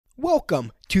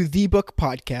Welcome to The Book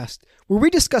Podcast, where we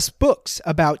discuss books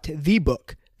about the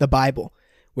book, the Bible,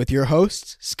 with your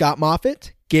hosts, Scott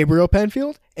Moffitt, Gabriel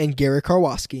Penfield, and Gary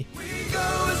Karwoski. We go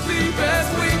as deep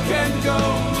as we can go,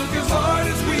 look as hard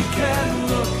as we can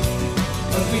look,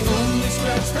 but we only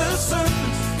scratch the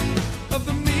surface of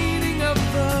the meaning of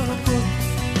the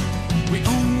book. We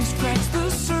only scratch the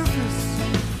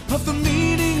surface of the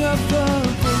meaning of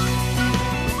the book.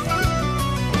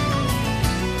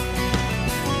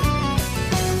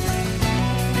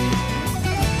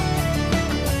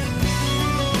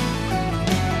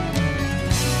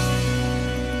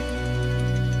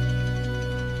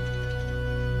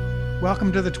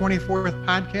 Welcome to the 24th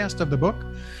podcast of the book.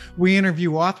 We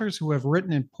interview authors who have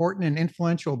written important and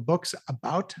influential books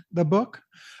about the book.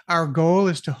 Our goal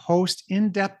is to host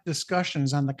in-depth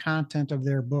discussions on the content of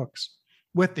their books,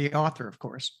 with the author, of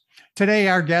course. Today,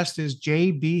 our guest is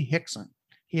J.B. Hixson.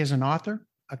 He is an author,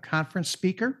 a conference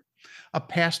speaker, a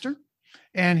pastor,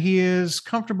 and he is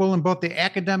comfortable in both the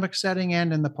academic setting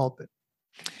and in the pulpit.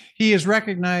 He is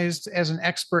recognized as an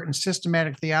expert in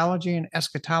systematic theology and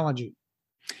eschatology.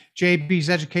 JB's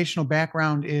educational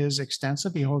background is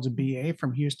extensive. He holds a BA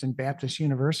from Houston Baptist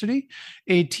University,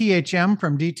 a THM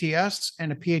from DTS,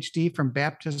 and a PhD from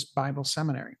Baptist Bible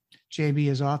Seminary. JB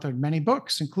has authored many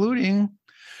books, including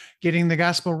Getting the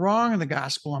Gospel Wrong and the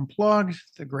Gospel Unplugged,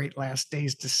 The Great Last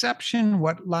Days Deception,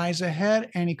 What Lies Ahead,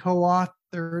 and he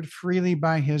co-authored Freely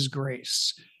by His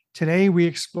Grace. Today, we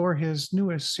explore his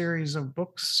newest series of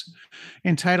books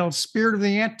entitled Spirit of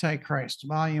the Antichrist,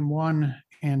 Volume 1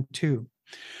 and 2.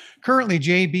 Currently,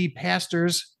 JB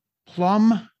pastors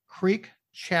Plum Creek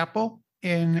Chapel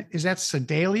in, is that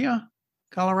Sedalia,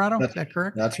 Colorado? Is that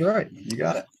correct? That's right. You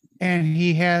got it. And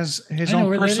he has his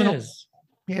own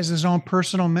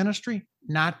personal ministry,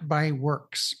 Not by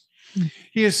Works.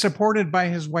 He is supported by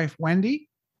his wife, Wendy,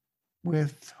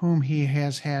 with whom he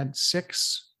has had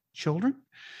 6 children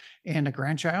and a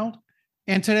grandchild.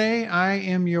 And today I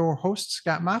am your host,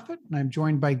 Scott Moffitt, and I'm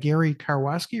joined by Gary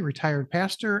Karwoski, retired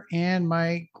pastor, and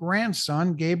my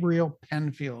grandson, Gabriel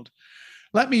Penfield.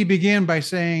 Let me begin by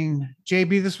saying,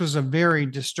 JB, this was a very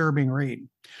disturbing read.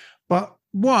 But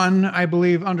one, I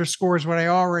believe, underscores what I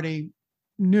already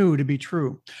knew to be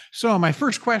true. So my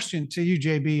first question to you,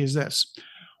 JB, is this.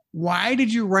 Why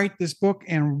did you write this book,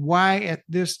 and why at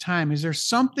this time? Is there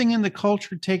something in the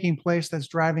culture taking place that's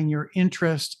driving your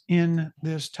interest in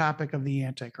this topic of the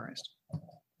Antichrist?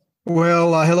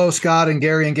 Well, hello, Scott and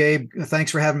Gary and Gabe.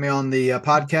 Thanks for having me on the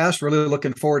podcast. Really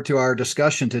looking forward to our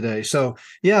discussion today. So,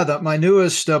 my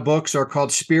newest books are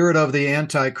called Spirit of the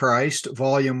Antichrist,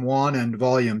 Volume 1 and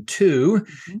Volume 2.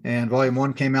 Mm-hmm. And Volume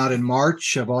 1 came out in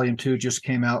March. Volume 2 just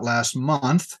came out last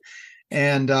month.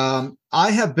 And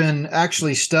I have been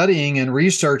actually studying and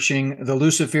researching the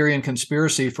Luciferian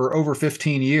conspiracy for over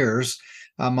 15 years.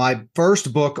 My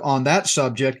first book on that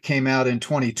subject came out in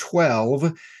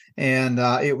 2012. And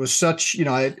it was such,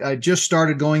 I just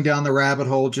started going down the rabbit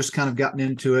hole, just kind of gotten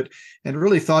into it, and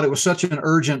really thought it was such an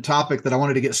urgent topic that I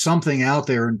wanted to get something out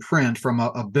there in print from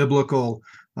a biblical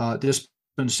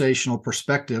dispensational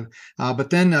perspective. But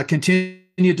then continued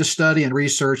to study and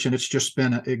research, and it's just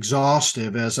been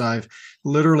exhaustive as I've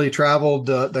literally traveled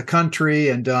the country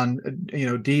and done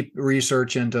deep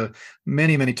research into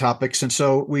many, many topics. And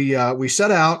so we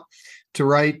set out to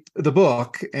write the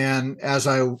book, and as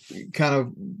I kind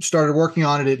of started working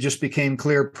on it, it just became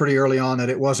clear pretty early on that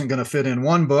it wasn't going to fit in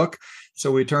one book, so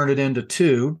we turned it into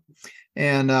 2.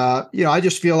 And I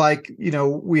just feel like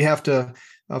we have to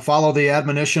follow the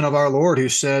admonition of our Lord,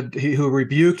 who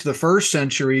rebuked the first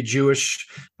century Jewish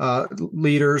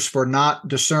leaders for not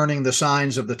discerning the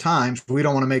signs of the times. We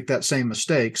don't want to make that same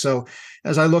mistake. So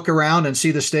as I look around and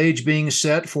see the stage being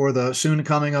set for the soon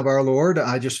coming of our Lord,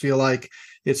 I just feel like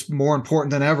it's more important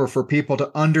than ever for people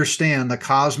to understand the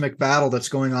cosmic battle that's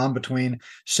going on between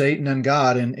Satan and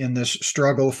God in this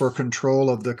struggle for control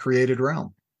of the created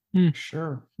realm.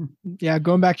 Sure. Yeah,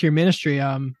 going back to your ministry,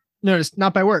 notice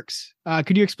Not by Works.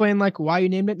 Could you explain why you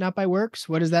named it Not by Works?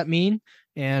 What does that mean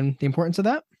and the importance of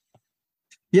that?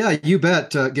 Yeah, you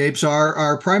bet, Gabe. So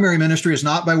our primary ministry is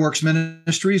Not by Works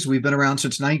Ministries. We've been around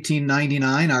since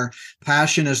 1999. Our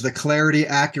passion is the clarity,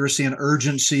 accuracy, and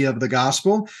urgency of the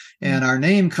gospel. And our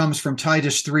name comes from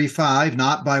Titus 3:5,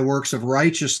 not by works of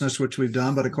righteousness, which we've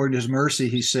done, but according to his mercy,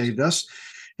 he saved us.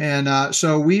 And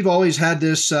so we've always had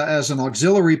this as an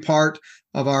auxiliary part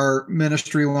of our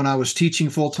ministry. When I was teaching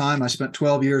full time, I spent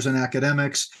 12 years in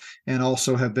academics and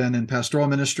also have been in pastoral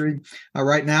ministry.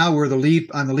 Right now, I'm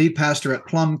the lead pastor at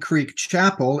Plum Creek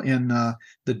Chapel in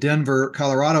the Denver,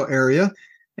 Colorado area.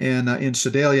 and in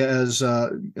Sedalia, as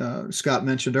Scott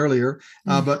mentioned earlier.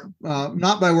 But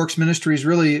Not by Works Ministries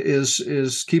really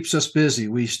is keeps us busy.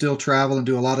 We still travel and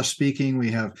do a lot of speaking.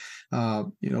 We have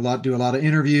do a lot of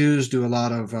interviews, do a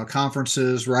lot of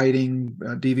conferences, writing,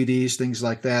 DVDs, things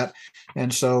like that.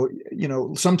 And so,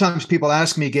 sometimes people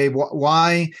ask me, Gabe,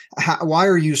 why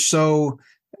are you so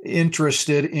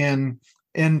interested in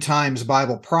end times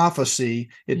Bible prophecy?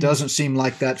 It doesn't seem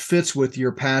like that fits with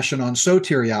your passion on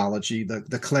soteriology,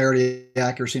 the clarity,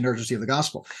 accuracy, and urgency of the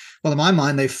gospel. Well, in my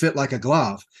mind, they fit like a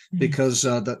glove, because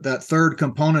that third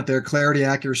component there, clarity,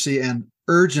 accuracy, and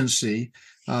urgency,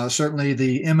 certainly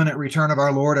the imminent return of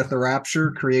our Lord at the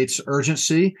rapture creates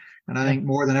urgency. And I think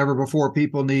more than ever before,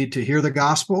 people need to hear the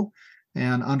gospel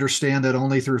and understand that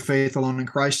only through faith alone in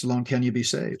Christ alone can you be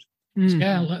saved.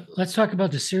 Yeah, let's talk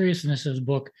about the seriousness of the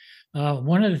book.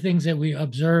 One of the things that we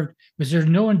observed was there's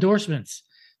no endorsements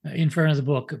in front of the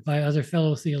book by other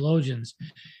fellow theologians.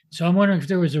 So I'm wondering if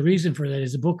there was a reason for that.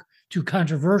 Is the book too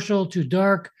controversial, too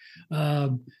dark,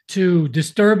 too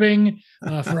disturbing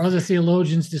for other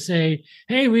theologians to say,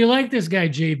 hey, we like this guy,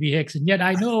 J.B. Hicks, and yet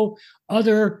I know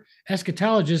other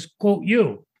eschatologists quote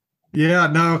you? Yeah,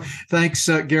 no, thanks,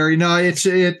 Gary. No, it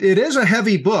is a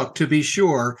heavy book, to be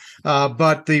sure.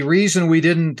 But the reason we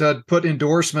didn't put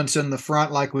endorsements in the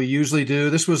front like we usually do,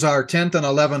 this was our 10th and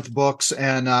 11th books,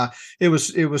 and it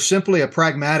was simply a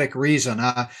pragmatic reason.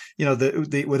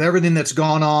 With everything that's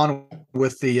gone on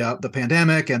with the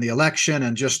pandemic and the election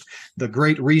and just the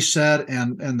Great Reset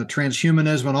and the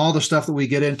transhumanism and all the stuff that we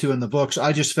get into in the books,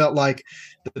 I just felt like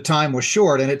the time was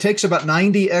short, and it takes about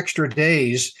 90 extra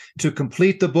days to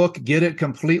complete the book, get it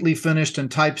completely finished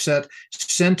and typeset,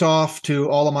 sent off to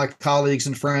all of my colleagues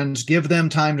and friends, give them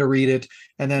time to read it,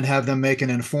 and then have them make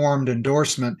an informed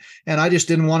endorsement. And I just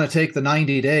didn't want to take the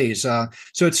 90 days. So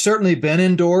it's certainly been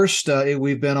endorsed.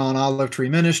 We've been on Olive Tree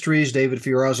Ministries, David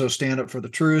Fiorazo, Stand Up for the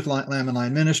Truth, Lamb and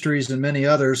Lion Ministries, and many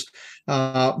others.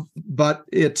 But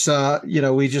it's,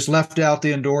 we just left out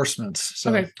the endorsements.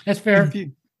 So. Okay, that's fair.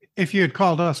 If you had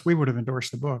called us, we would have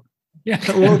endorsed the book. Yeah.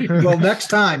 well, next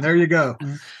time. There you go.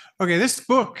 Okay, this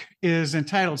book is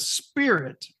entitled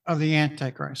Spirit of the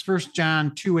Antichrist. 1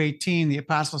 John 2:18, the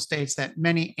apostle states that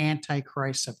many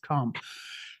antichrists have come.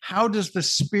 How does the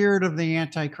spirit of the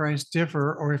Antichrist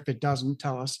differ, or if it doesn't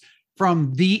tell us,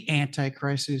 from the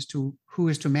Antichrist who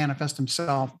is to manifest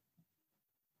himself?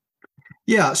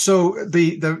 Yeah, so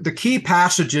the key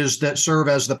passages that serve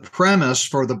as the premise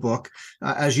for the book,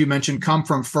 as you mentioned, come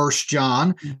from 1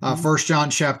 John. 1 John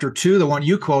chapter 2, the one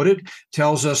you quoted,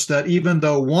 tells us that even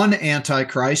though one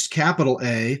Antichrist, capital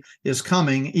A, is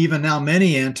coming, even now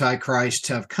many Antichrists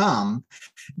have come.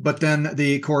 But then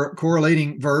the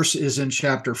correlating verse is in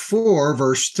chapter 4,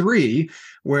 verse 3,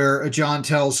 where John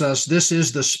tells us, this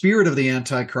is the spirit of the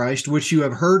Antichrist, which you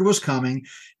have heard was coming,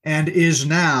 and is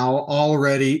now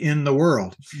already in the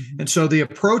world. And so the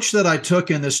approach that I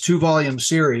took in this 2-volume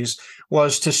series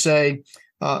was to say,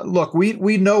 look,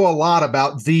 we know a lot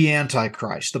about the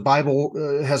Antichrist. The Bible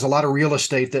has a lot of real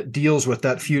estate that deals with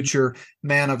that future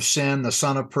man of sin, the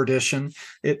son of perdition.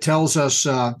 It tells us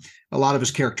a lot of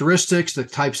his characteristics, the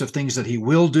types of things that he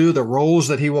will do, the roles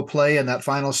that he will play in that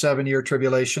final 7-year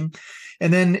tribulation.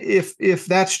 And then if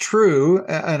that's true,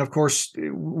 and of course,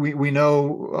 we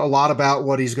know a lot about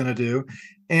what he's going to do,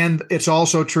 and it's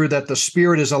also true that the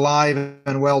spirit is alive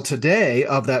and well today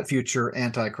of that future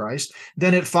Antichrist,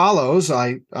 then it follows,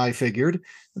 I figured,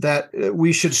 that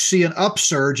we should see an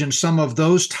upsurge in some of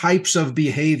those types of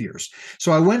behaviors.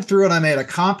 So I went through and I made a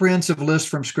comprehensive list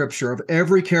from Scripture of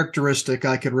every characteristic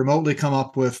I could remotely come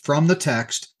up with from the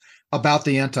text about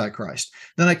the Antichrist.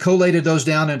 Then I collated those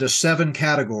down into 7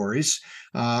 categories.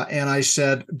 And I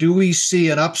said, do we see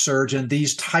an upsurge in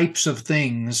these types of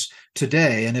things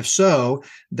today? And if so,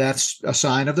 that's a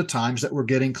sign of the times that we're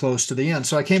getting close to the end.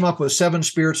 So I came up with 7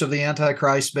 spirits of the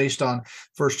Antichrist based on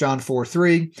 1 John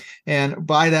 4:3. And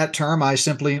by that term, I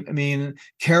simply mean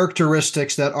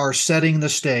characteristics that are setting the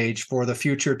stage for the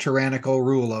future tyrannical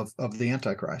rule of the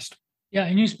Antichrist. Yeah,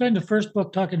 and you spend the first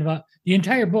book talking about the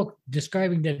entire book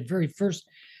describing that very first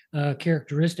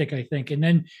characteristic, I think, and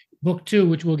then book 2,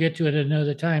 which we'll get to at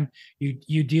another time,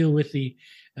 you deal with the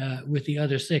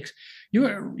other 6.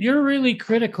 You're really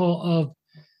critical of,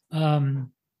 and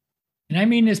I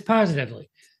mean this positively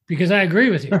because I agree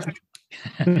with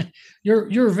you.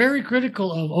 You're very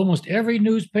critical of almost every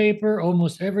newspaper,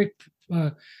 almost every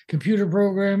computer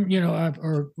program,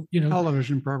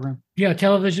 television program. Yeah,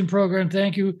 television program.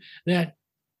 Thank you. That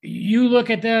you look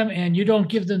at them and you don't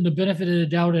give them the benefit of the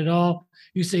doubt at all.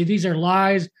 You say these are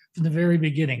lies from the very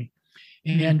beginning.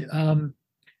 And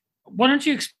why don't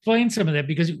you explain some of that?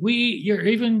 Because you're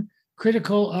even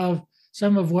critical of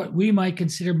some of what we might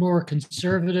consider more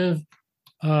conservative,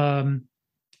 I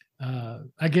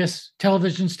guess,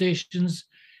 television stations.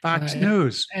 Fox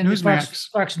News, and Newsmax.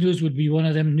 Fox News would be one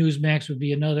of them. Newsmax would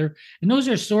be another. And those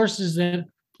are sources that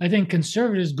I think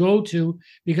conservatives go to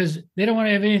because they don't want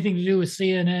to have anything to do with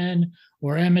CNN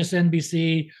or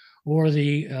MSNBC or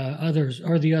the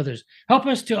others. Help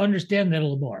us to understand that a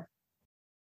little more.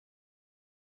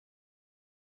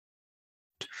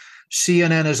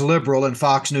 CNN is liberal and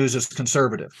Fox News is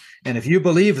conservative. And if you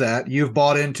believe that, you've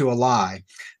bought into a lie.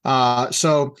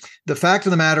 So the fact of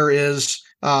the matter is,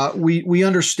 we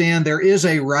understand there is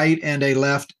a right and a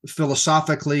left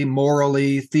philosophically,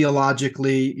 morally,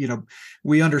 theologically.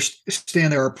 We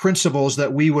understand there are principles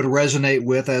that we would resonate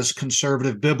with as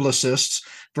conservative biblicists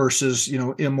versus,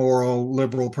 immoral,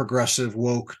 liberal, progressive,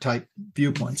 woke type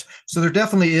viewpoints. So there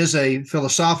definitely is a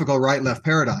philosophical right-left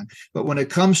paradigm. But when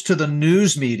it comes to the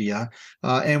news media,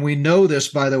 and we know this,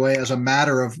 by the way, as a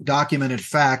matter of documented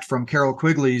fact from Carol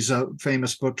Quigley's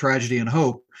famous book, Tragedy and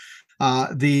Hope,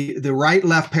 the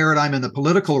right-left paradigm in the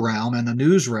political realm and the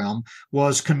news realm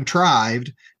was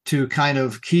contrived to kind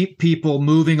of keep people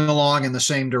moving along in the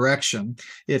same direction.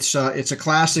 It's a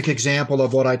classic example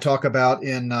of what I talk about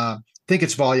in, I think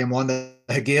it's volume 1, the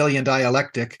Hegelian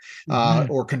dialectic,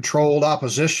 or controlled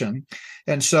opposition.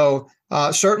 And so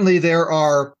certainly there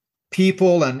are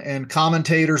people and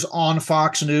commentators on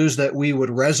Fox News that we would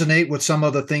resonate with some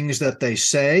of the things that they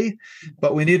say,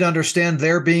 but we need to understand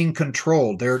they're being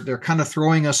controlled. They're kind of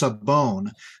throwing us a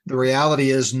bone. The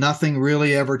reality is nothing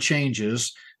really ever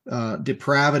changes.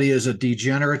 Depravity is a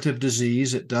degenerative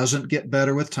disease. It doesn't get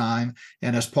better with time.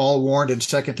 And as Paul warned in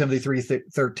 2 Timothy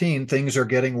 3:13, things are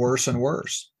getting worse and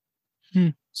worse.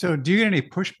 So do you get any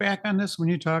pushback on this when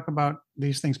you talk about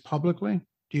these things publicly?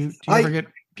 Do you ever get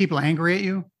people angry at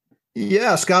you?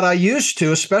 Yeah, Scott, I used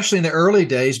to, especially in the early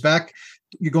days,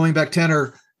 going back 10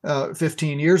 or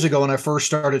 15 years ago when I first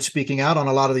started speaking out on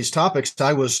a lot of these topics.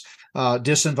 I was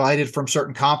disinvited from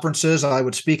certain conferences. I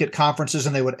would speak at conferences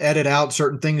and they would edit out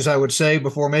certain things I would say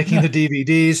before making the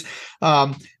DVDs.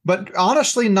 But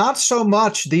honestly, not so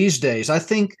much these days. I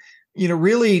think,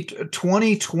 really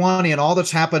 2020 and all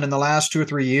that's happened in the last 2 or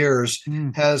 3 years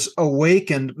has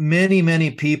awakened many,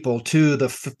 many people to the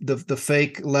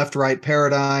fake left-right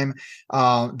paradigm.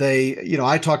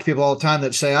 I talk to people all the time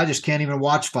that say, I just can't even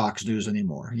watch Fox News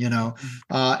anymore,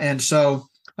 and so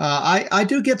I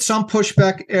do get some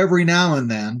pushback every now and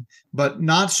then, but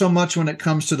not so much when it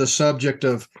comes to the subject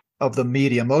of the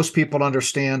media. Most people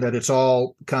understand that it's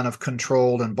all kind of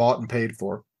controlled and bought and paid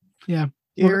for. Yeah.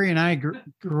 Gary and I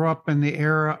grew up in the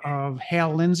era of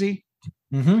Hal Lindsey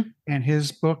and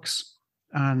his books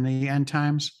on the end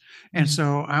times. And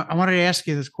so I wanted to ask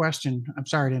you this question. I'm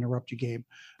sorry to interrupt you, Gabe.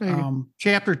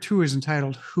 Chapter 2 is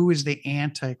entitled, Who is the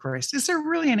Antichrist? Is there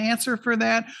really an answer for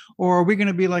that? Or are we going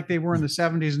to be like they were in the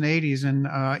 70s and 80s in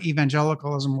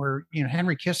evangelicalism where,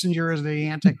 Henry Kissinger is the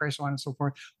Antichrist, so on and so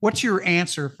forth? What's your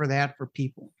answer for that for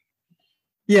people?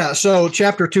 Yeah, so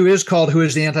chapter 2 is called Who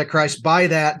is the Antichrist? By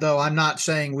that, though, I'm not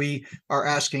saying we are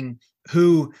asking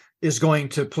who is going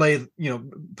to play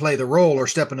the role or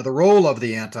step into the role of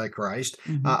the Antichrist.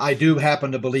 I do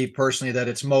happen to believe personally that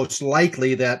it's most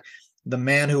likely that the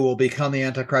man who will become the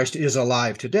Antichrist is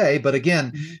alive today. But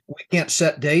again, we can't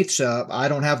set dates. I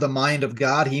don't have the mind of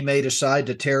God. He may decide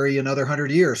to tarry another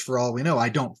 100 years for all we know. I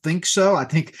don't think so. I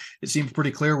think it seems pretty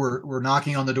clear we're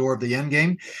knocking on the door of the end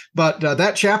game. But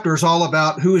that chapter is all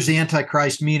about who is the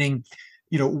Antichrist, meaning,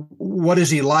 what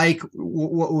is he like?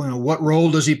 What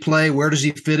role does he play? Where does he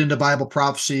fit into Bible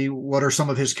prophecy? What are some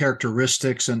of his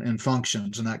characteristics and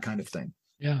functions and that kind of thing?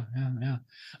 Yeah.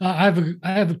 I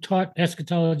have taught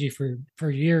eschatology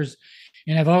for years,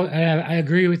 and I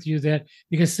agree with you that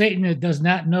because Satan does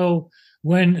not know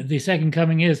when the second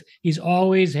coming is, he's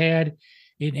always had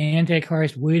an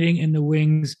Antichrist waiting in the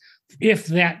wings if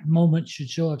that moment should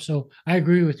show up. So I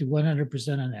agree with you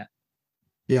 100% on that.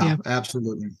 Yeah,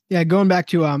 absolutely. Yeah, going back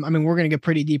to, we're going to get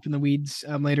pretty deep in the weeds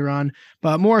later on,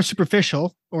 but more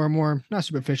superficial or more, not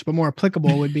superficial, but more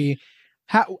applicable would be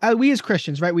how we as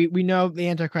Christians, right? We know the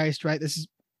Antichrist, right? This is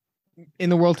in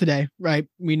the world today, right?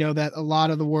 We know that a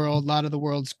lot of the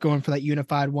world's going for that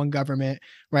unified one government,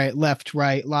 right? Left,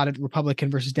 right, a lot of Republican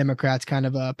versus Democrats kind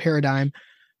of a paradigm.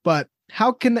 But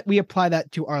how can we apply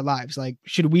that to our lives? Like,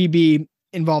 should we be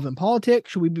involved in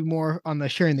politics? Should we be more on the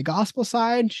sharing the gospel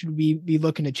side? Should we be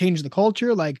looking to change the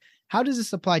culture? Like, how does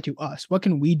this apply to us? What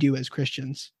can we do as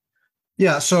Christians?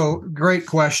 Yeah, so great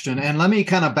question. And let me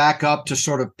kind of back up to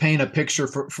sort of paint a picture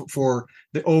for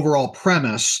the overall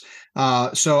premise.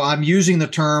 So I'm using the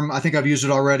term, I think I've used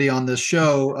it already on this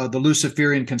show, the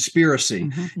Luciferian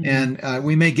conspiracy. And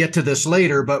we may get to this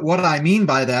later, but what I mean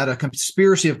by that, a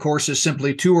conspiracy, of course, is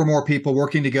simply two or more people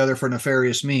working together for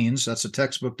nefarious means. That's a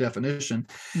textbook definition.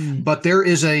 But there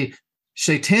is a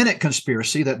satanic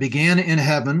conspiracy that began in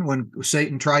heaven when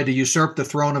Satan tried to usurp the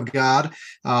throne of God.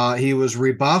 He was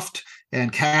rebuffed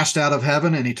and cast out of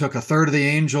heaven, and he took a third of the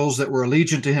angels that were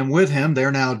allegiant to him with him. They're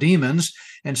now demons.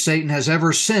 And Satan has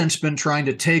ever since been trying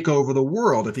to take over the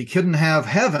world. If he couldn't have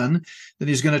heaven, then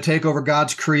he's going to take over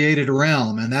God's created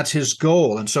realm, and that's his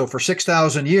goal. And so for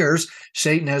 6,000 years,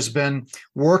 Satan has been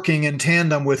working in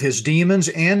tandem with his demons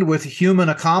and with human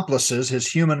accomplices, his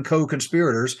human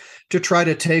co-conspirators, to try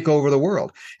to take over the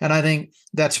world. And I think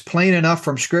that's plain enough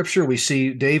from Scripture. We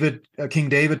see King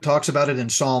David talks about it in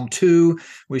Psalm 2.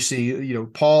 We see,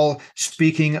 Paul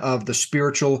speaking of the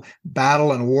spiritual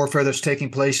battle and warfare that's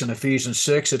taking place in Ephesians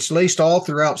 6. It's laced all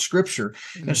throughout Scripture.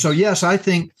 And so, yes, I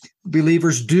think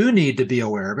believers do need to be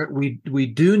aware of it. We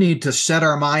do need to set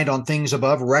our mind on things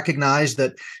above, recognize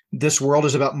that this world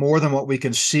is about more than what we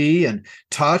can see and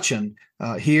touch and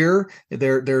hear.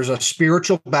 There's a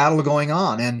spiritual battle going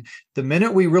on. And the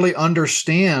minute we really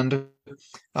understand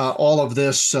all of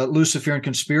this Luciferian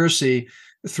conspiracy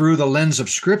through the lens of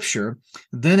Scripture,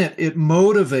 then it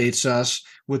motivates us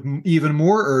with even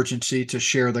more urgency to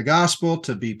share the gospel,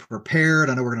 to be prepared.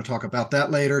 I know we're going to talk about that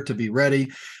later, to be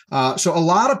ready. So a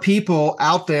lot of people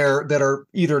out there that are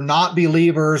either not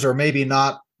believers or maybe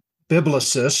not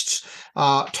biblicists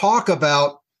talk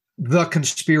about the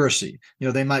conspiracy.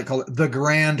 They might call it the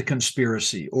grand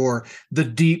conspiracy or the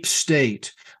deep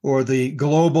state or the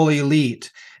global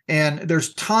elite. And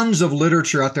there's tons of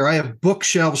literature out there. I have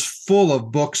bookshelves full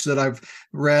of books that I've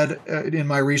read in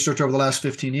my research over the last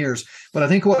 15 years. But I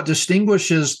think what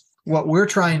distinguishes what we're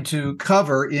trying to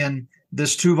cover in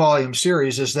this 2-volume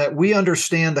series is that we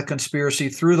understand the conspiracy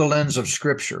through the lens of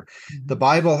Scripture. The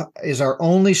Bible is our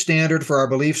only standard for our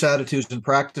beliefs, attitudes, and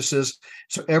practices.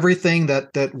 So everything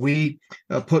that we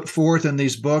put forth in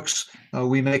these books,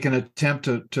 we make an attempt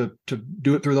to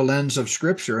do it through the lens of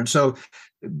Scripture. And so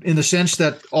in the sense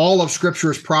that all of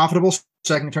Scripture is profitable,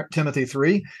 2 Timothy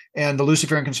 3, and the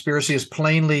Luciferian conspiracy is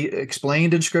plainly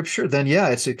explained in Scripture, then yeah,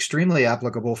 it's extremely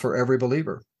applicable for every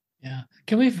believer. Yeah.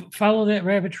 Can we follow that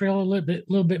rabbit trail a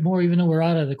little bit more, even though we're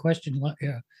out of the question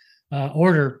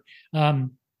order?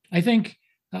 I think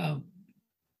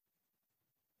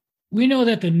we know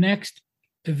that the next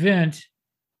event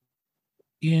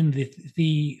in the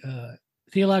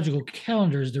theological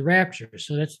calendar is the rapture.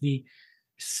 So that's the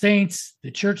saints,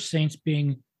 the church saints,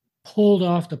 being pulled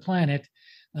off the planet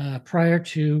prior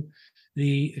to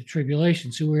the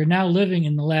tribulation. So we're now living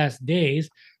in the last days,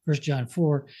 1 John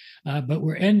 4, but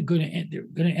we're going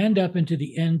to end up into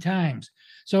the end times.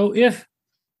 So if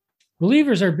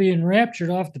believers are being raptured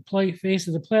off the face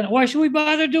of the planet, why should we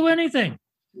bother do anything?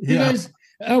 Yeah. Because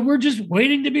we're just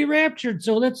waiting to be raptured.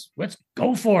 So let's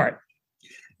go for it.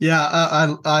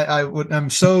 Yeah, I'm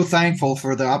so thankful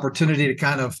for the opportunity to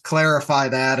kind of clarify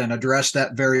that and address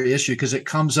that very issue, because it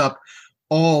comes up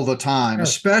all the time, Sure.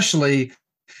 especially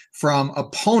from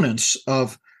opponents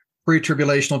of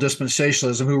pre-tribulational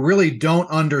dispensationalism who really don't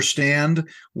understand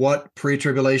what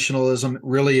pre-tribulationalism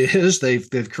really is.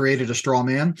 They've created a straw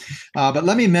man. But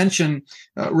let me mention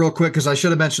real quick, because I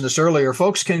should have mentioned this earlier,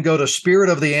 folks can go to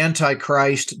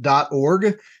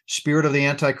spiritoftheantichrist.org,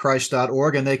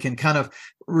 spiritoftheantichrist.org, and they can kind of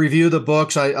review the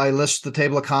books. I list the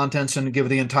table of contents and give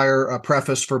the entire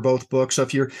preface for both books. So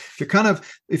if your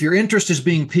interest is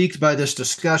being piqued by this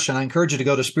discussion, I encourage you to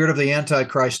go to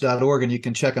spiritoftheantichrist.org and you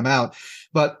can check them out.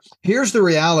 But here's the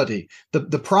reality.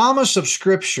 The promise of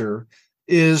Scripture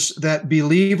is that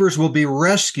believers will be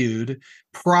rescued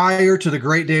prior to the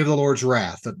great day of the Lord's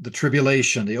wrath, the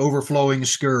tribulation, the overflowing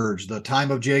scourge, the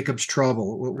time of Jacob's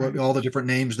trouble, all the different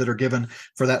names that are given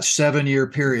for that 7-year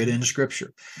period in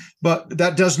Scripture. But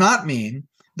that does not mean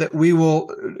that we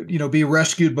will, be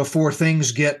rescued before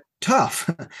things get tough.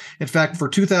 In fact, for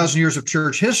 2,000 years of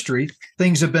church history,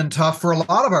 things have been tough for a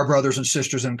lot of our brothers and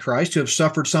sisters in Christ who have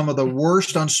suffered some of the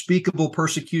worst unspeakable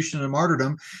persecution and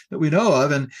martyrdom that we know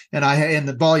of. And in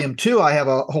the volume 2, I have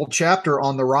a whole chapter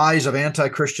on the rise of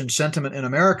anti-Christian sentiment in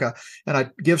America. And I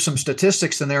give some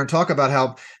statistics in there and talk about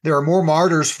how there are more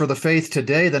martyrs for the faith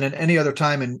today than in any other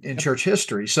time in church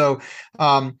history. So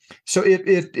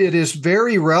it is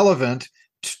very relevant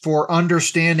for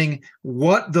understanding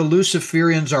what the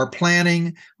Luciferians are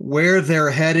planning, where they're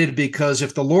headed, because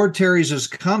if the Lord tarries is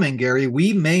coming, Gary,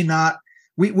 we may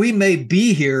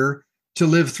be here to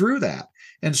live through that.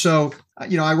 And so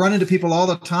I run into people all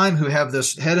the time who have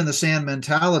this head in the sand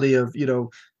mentality of,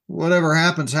 whatever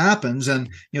happens, happens. And,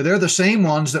 they're the same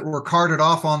ones that were carted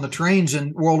off on the trains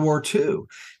in World War II.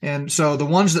 And so the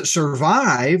ones that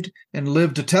survived and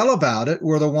lived to tell about it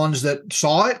were the ones that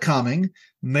saw it coming,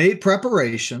 made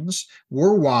preparations,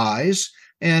 were wise.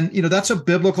 And, that's a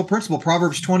biblical principle.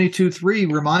 Proverbs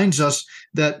 22:3 reminds us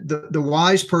that the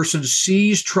wise person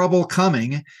sees trouble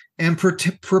coming and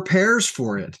prepares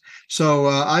for it. So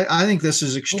I think this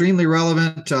is extremely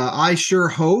relevant. I sure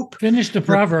hope. Finish the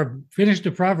proverb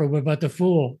about the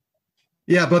fool.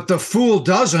 Yeah, but the fool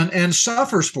doesn't and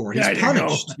suffers for it. He's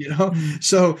punished,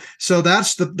 So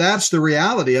that's the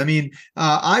reality. I mean,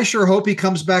 I sure hope he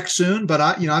comes back soon, but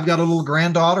I've got a little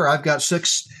granddaughter. I've got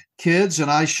 6 kids, and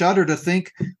I shudder to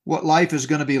think what life is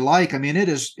going to be like. I mean, it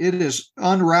is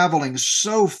unraveling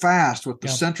so fast with the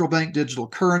central bank digital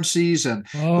currencies and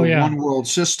the one world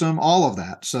system, all of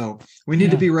that. So we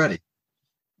need to be ready.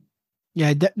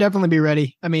 Yeah, definitely be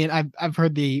ready. I mean, I've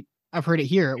heard it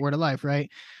here at Word of Life,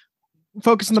 right?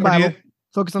 Focus on the Bible.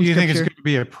 Focus on. Do you Scripture. think it's going to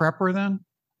be a prepper then?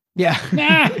 Yeah.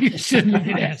 Nah, you shouldn't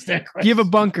have asked that question. Do you have a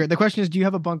bunker? The question is, do you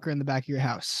have a bunker in the back of your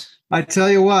house? I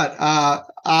tell you what,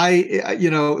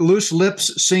 loose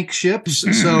lips sink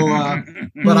ships. So,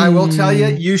 but I will tell you,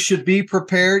 you should be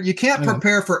prepared. You can't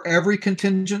prepare for every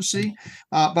contingency.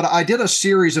 But I did a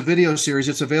video series.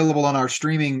 It's available on our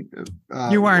streaming.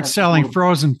 You aren't selling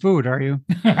frozen food, are you?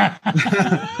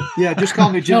 Yeah, just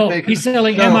call me Jim Baker. He's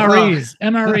selling MREs.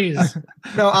 MREs.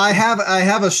 No, I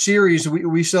have a series.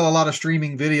 We sell a lot of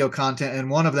streaming video content, and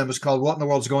one of them is called "What in the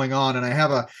World's Going On?" And I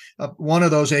have one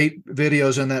of those 8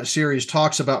 videos in that series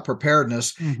talks about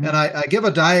preparedness, and I give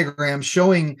a diagram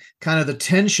showing kind of the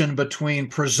tension between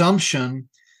presumption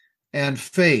and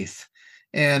faith,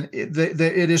 and it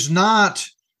is not,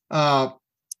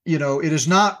 it is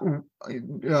not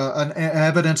an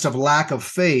evidence of lack of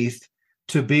faith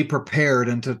to be prepared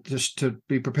and to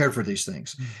be prepared for these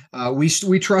things.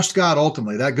 We trust God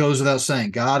ultimately. That goes without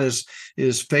saying. God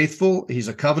is faithful. He's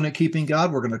a covenant keeping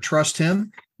God. We're going to trust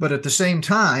him. But at the same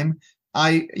time,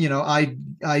 I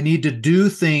need to do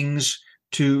things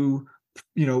to,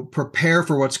 prepare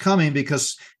for what's coming,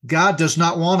 because God does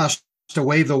not want us to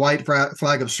wave the white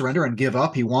flag of surrender and give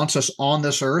up. He wants us on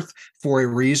this earth for a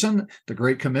reason, the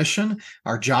Great Commission.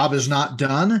 Our job is not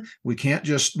done. We can't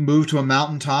just move to a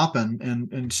mountaintop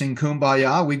and sing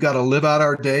Kumbaya. We've got to live out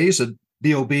our days and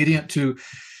be obedient to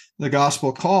the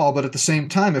gospel call. But at the same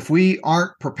time, if we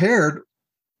aren't prepared,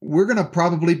 we're going to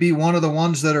probably be one of the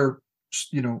ones that are,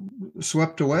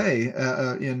 swept away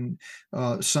in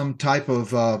some type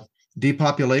of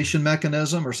depopulation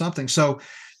mechanism or something. So,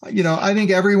 I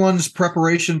think everyone's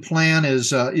preparation plan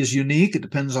is unique. It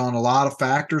depends on a lot of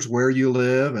factors, where you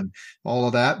live and all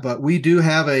of that. But we do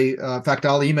have in fact,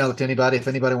 I'll email it to anybody. If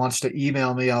anybody wants to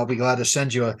email me, I'll be glad to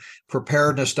send you a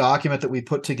preparedness document that we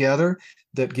put together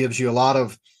that gives you a lot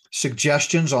of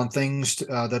suggestions on things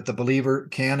that the believer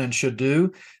can and should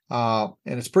do. And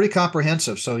it's pretty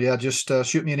comprehensive. So yeah, just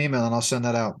shoot me an email and I'll send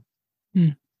that out.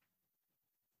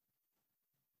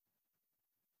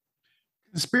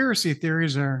 Conspiracy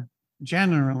theories are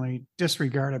generally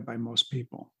disregarded by most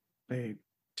people. They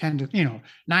tend to,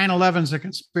 9/11 is a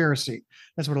conspiracy.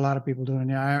 That's what a lot of people do.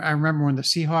 And I remember when the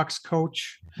Seahawks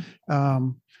coach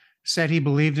said he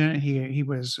believed in it, he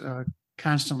was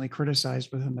constantly criticized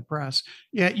within the press.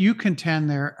 Yet you contend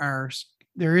there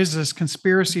is this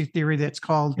conspiracy theory that's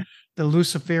called the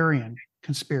Luciferian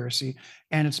conspiracy,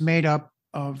 and it's made up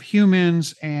of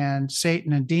humans and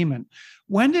Satan and demon.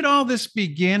 When did all this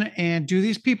begin? And do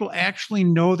these people actually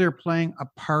know they're playing a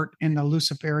part in the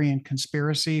Luciferian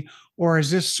conspiracy? Or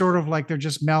is this sort of like they're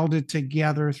just melded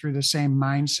together through the same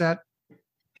mindset?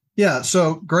 Yeah.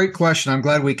 So great question. I'm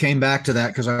glad we came back to that,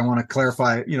 because I want to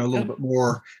clarify, a little bit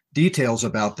more details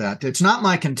about that. It's not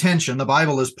my contention. The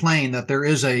Bible is plain that there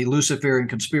is a Luciferian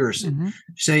conspiracy.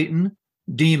 Satan,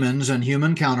 demons, and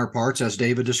human counterparts, as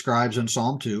David describes in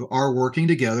Psalm 2, are working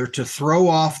together to throw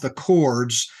off the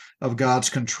cords of God's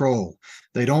control.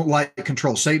 They don't like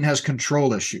control. Satan has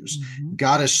control issues.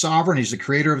 God is sovereign. He's the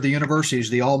creator of the universe. He's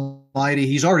the Almighty.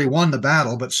 He's already won the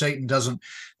battle, but Satan doesn't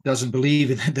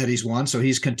believe that he's won, so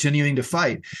he's continuing to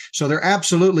fight. So there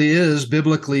absolutely is,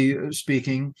 biblically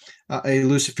speaking, a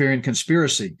Luciferian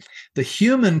conspiracy. The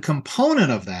human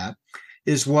component of that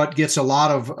is what gets a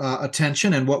lot of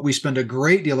attention, and what we spend a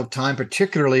great deal of time,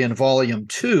 particularly in volume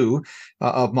 2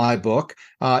 of my book.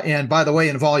 And by the way,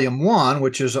 in volume 1,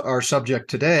 which is our subject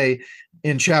today,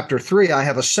 in chapter 3, I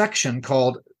have a section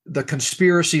called The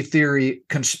Conspiracy Theory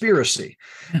Conspiracy.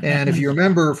 And if you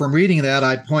remember from reading that,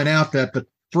 I'd point out that the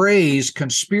phrase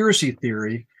conspiracy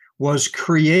theory was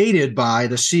created by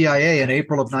the CIA in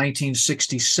April of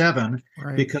 1967,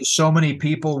 Right. because so many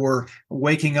people were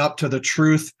waking up to the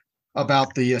truth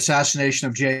about the assassination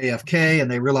of JFK, and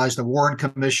they realized the Warren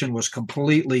Commission was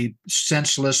completely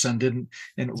senseless and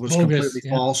it was Bogus, completely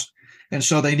yeah. false. And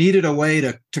so they needed a way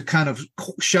to kind of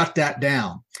shut that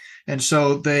down. And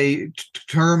so they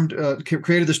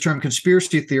created this term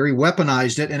conspiracy theory,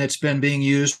 weaponized it, and it's been being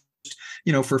used,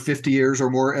 for 50 years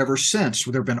or more ever since.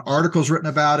 There have been articles written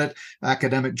about it.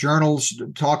 Academic journals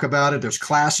talk about it. There's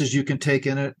classes you can take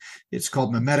in it. It's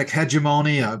called mimetic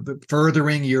hegemony,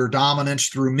 furthering your dominance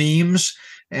through memes,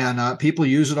 and people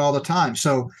use it all the time.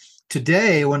 So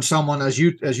today, when someone, as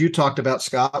you talked about,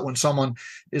 Scott, when someone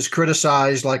is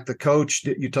criticized, like the coach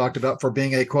that you talked about, for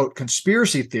being a, quote,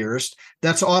 conspiracy theorist,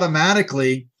 that's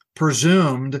automatically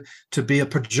presumed to be a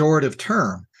pejorative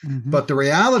term. Mhm. But the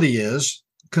reality is,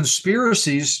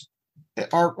 conspiracies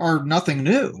are nothing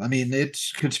new. I mean,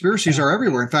 conspiracies are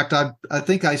everywhere. In fact, I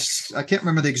think I can't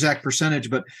remember the exact percentage,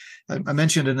 but I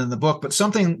mentioned it in the book, but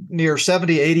something near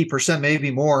 70, 80%,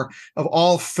 maybe more, of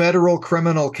all federal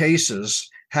criminal cases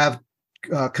have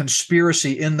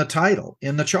conspiracy in the title,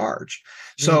 in the charge.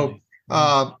 So,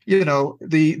 the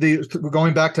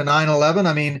going back to 9/11,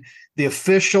 I mean, the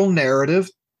official narrative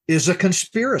is a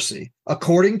conspiracy.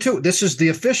 This is the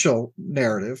official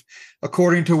narrative,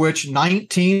 according to which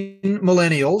 19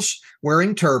 millennials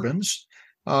wearing turbans,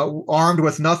 armed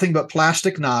with nothing but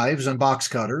plastic knives and box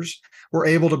cutters, were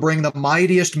able to bring the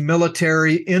mightiest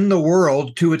military in the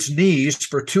world to its knees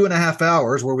for 2.5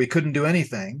 hours, where we couldn't do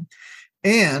anything.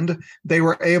 And they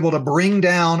were able to bring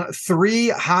down 3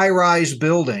 high-rise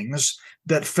buildings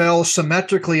that fell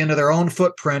symmetrically into their own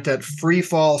footprint at free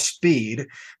fall speed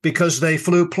because they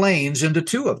flew planes into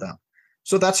 2 of them.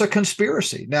 So that's a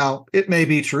conspiracy. Now, it may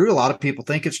be true. A lot of people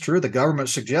think it's true. The government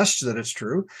suggests that it's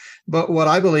true. But what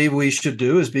I believe we should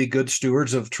do is be good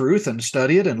stewards of truth and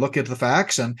study it and look at the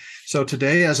facts. And so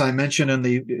today, as I mentioned in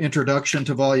the introduction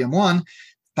to Volume 1,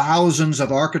 thousands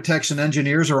of architects and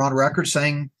engineers are on record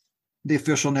saying the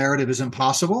official narrative is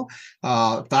impossible.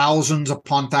 Thousands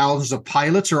upon thousands of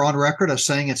pilots are on record as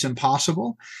saying it's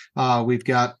impossible. We've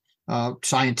got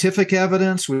scientific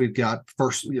evidence. We've got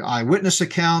first eyewitness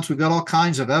accounts. We've got all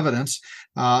kinds of evidence.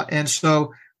 And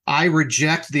so I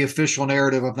reject the official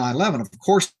narrative of 9/11. Of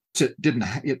course, it didn't.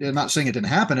 I'm not saying it didn't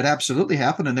happen. It absolutely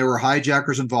happened. And there were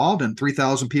hijackers involved, and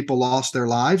 3,000 people lost their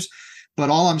lives.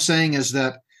 But all I'm saying is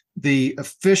that the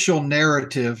official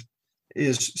narrative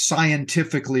is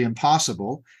scientifically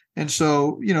impossible. And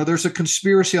so, there's a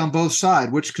conspiracy on both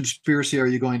sides. Which conspiracy are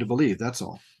you going to believe? That's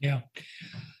all. Yeah.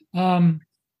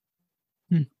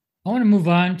 I want to move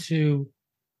on to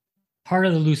part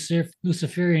of the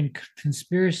Luciferian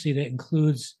conspiracy that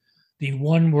includes the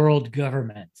one world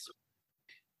government.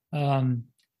 Now,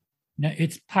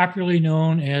 it's popularly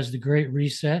known as the Great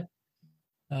Reset.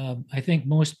 I think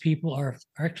most people are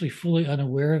actually fully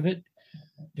unaware of it.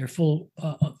 They're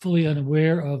fully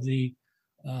unaware of the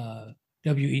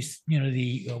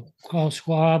Klaus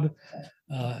Schwab,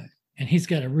 and he's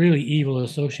got a really evil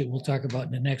associate we'll talk about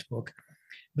in the next book.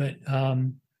 But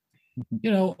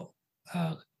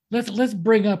let's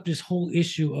bring up this whole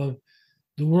issue of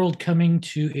the world coming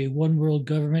to a one world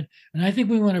government, and I think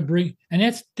we want to bring, and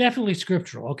that's definitely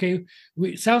scriptural. Okay,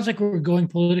 it sounds like we're going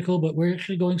political, but we're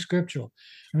actually going scriptural.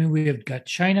 I mean, we have got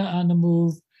China on the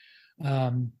move.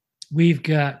 We've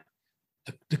got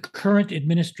the current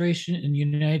administration in the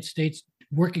United States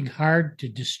working hard to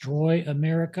destroy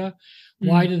America.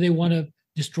 Why do they want to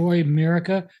destroy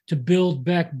America? To build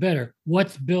back better.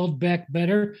 What's build back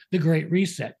better? The Great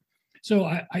Reset. So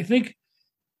I think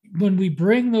when we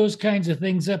bring those kinds of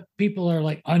things up, people are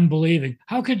like unbelieving.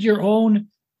 How could your own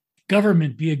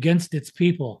government be against its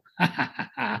people?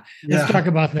 Let's talk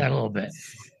about that a little bit.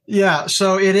 Yeah,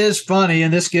 so it is funny,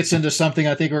 and this gets into something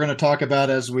I think we're going to talk about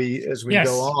as we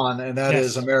go on, and that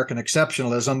is American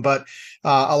exceptionalism. But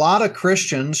a lot of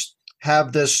Christians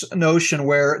have this notion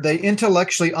where they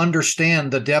intellectually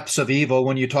understand the depths of evil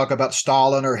when you talk about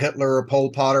Stalin or Hitler or Pol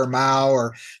Pot or Mao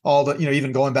or all the,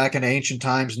 even going back in ancient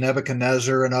times,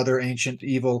 Nebuchadnezzar and other ancient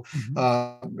evil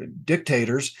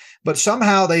dictators. But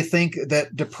somehow they think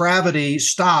that depravity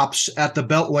stops at the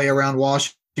beltway around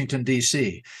Washington,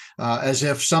 D.C., as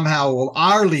if somehow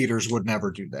our leaders would never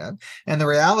do that. And the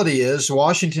reality is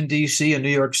Washington, D.C. and New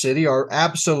York City are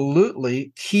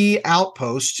absolutely key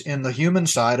outposts in the human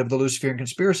side of the Luciferian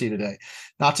conspiracy today.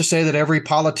 Not to say that every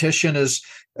politician is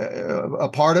a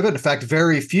part of it. In fact,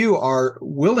 very few are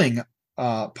willing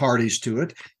parties to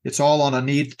it. It's all on a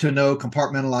need-to-know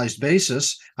compartmentalized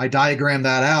basis. I diagram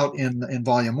that out in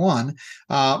Volume 1.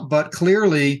 But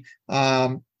clearly,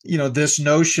 this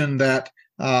notion that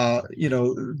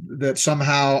that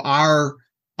somehow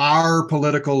our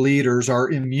political leaders are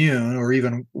immune, or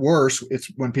even worse, it's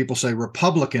when people say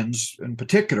Republicans in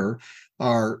particular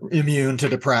are immune to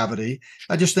depravity.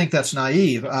 I just think that's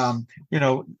naive. A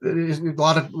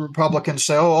lot of Republicans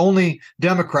say, "Oh, only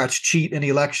Democrats cheat in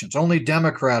elections. Only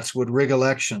Democrats would rig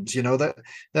elections."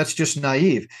 That's just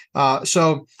naive.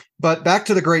 But back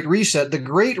to the Great Reset. The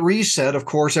Great Reset, of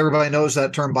course, everybody knows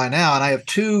that term by now, and I have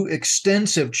 2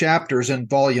 extensive chapters in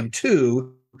Volume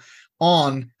 2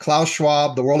 on Klaus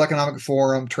Schwab, the World Economic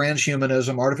Forum,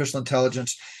 transhumanism, artificial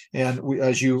intelligence, and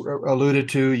as you alluded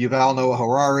to, Yuval Noah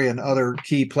Harari and other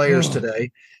key players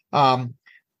today.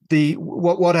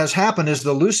 What has happened is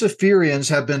the Luciferians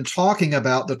have been talking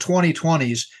about the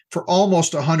 2020s for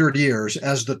almost 100 years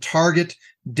as the target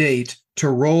date to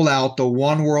roll out the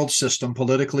one world system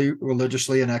politically,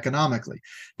 religiously, and economically.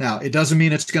 Now, it doesn't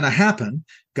mean it's going to happen.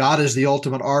 God is the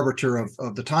ultimate arbiter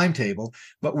of the timetable,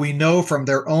 but we know from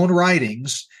their own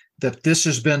writings that this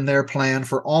has been their plan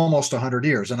for almost 100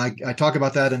 years. And I talk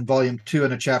about that in Volume 2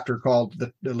 in a chapter called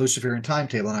the Luciferian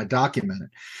Timetable, and I document it.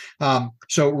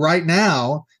 So right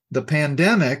now, the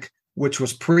pandemic, which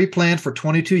was pre-planned for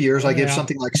 22 years, I give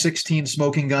something like 16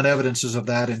 smoking gun evidences of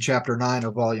that in Chapter 9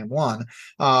 of Volume 1,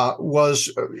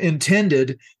 was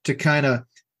intended to kind of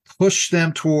push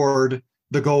them toward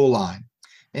the goal line.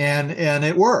 And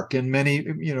it worked in many,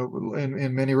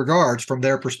 in many regards from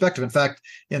their perspective. In fact,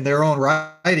 in their own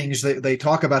writings, they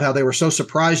talk about how they were so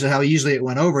surprised at how easily it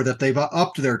went over that they've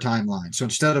upped their timeline. So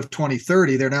instead of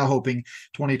 2030, they're now hoping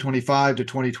 2025 to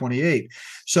 2028.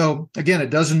 So again, it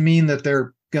doesn't mean that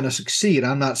they're going to succeed.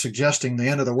 I'm not suggesting the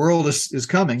end of the world is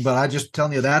coming, but I just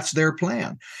telling you that's their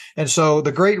plan. And so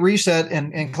the Great Reset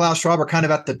and Klaus Schwab are kind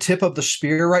of at the tip of the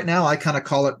spear right now. I kind of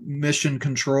call it mission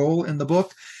control in the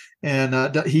book. And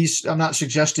I'm not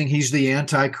suggesting he's the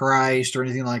Antichrist or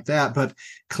anything like that, but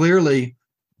clearly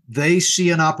they see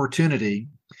an opportunity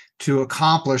to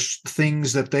accomplish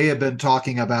things that they have been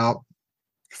talking about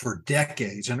for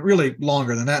decades, and really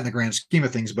longer than that in the grand scheme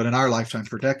of things, but in our lifetime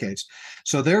for decades.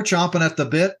 So they're chomping at the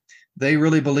bit. They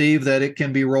really believe that it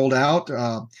can be rolled out.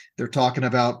 They're talking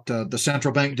about the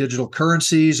central bank digital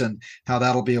currencies and how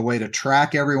that'll be a way to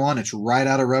track everyone. It's right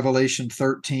out of Revelation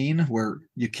 13, where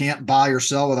you can't buy or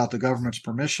sell without the government's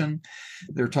permission.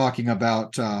 They're talking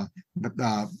about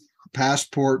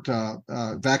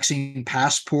vaccine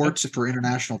passports for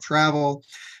international travel.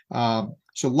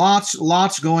 So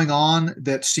lots going on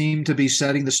that seem to be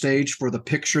setting the stage for the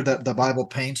picture that the Bible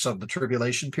paints of the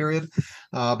tribulation period.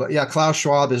 But yeah, Klaus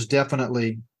Schwab is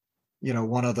definitely,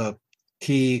 one of the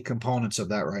key components of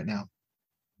that right now.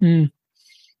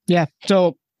 Yeah.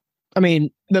 So, I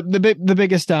mean, the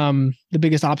biggest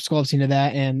obstacle I've seen to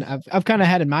that, and I've kind of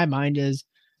had in my mind is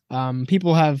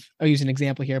people have. I'll use an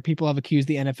example here. People have accused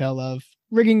the NFL of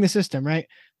rigging the system, right?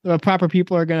 The proper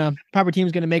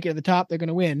team's gonna make it at the top. They're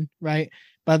gonna win, right?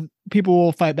 But people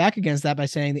will fight back against that by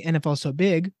saying the NFL is so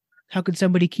big. How could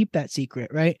somebody keep that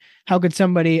secret, right? How could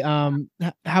somebody,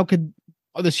 how could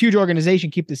this huge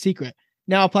organization keep the secret?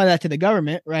 Now apply that to the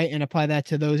government, right? And apply that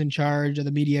to those in charge of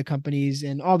the media companies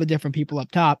and all the different people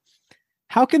up top.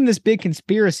 How can this big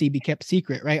conspiracy be kept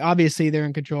secret, right? Obviously, they're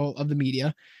in control of the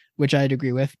media, which I'd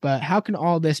agree with. But how can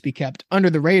all this be kept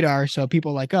under the radar so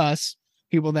people like us,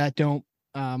 people that don't,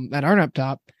 that aren't up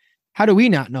top, how do we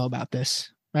not know about this,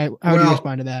 right? How do you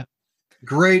respond to that?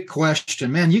 Great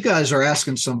question, man. You guys are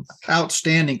asking some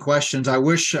outstanding questions. I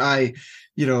wish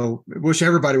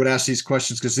everybody would ask these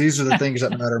questions, because these are the things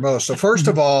that matter most. So first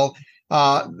of all,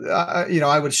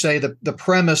 I would say that the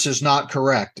premise is not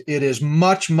correct. It is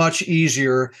much, much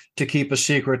easier to keep a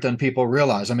secret than people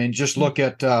realize. I mean, just look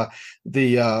at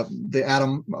the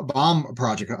atom bomb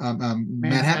project,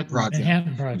 Manhattan Project.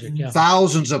 Manhattan Project, yeah.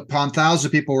 Thousands upon thousands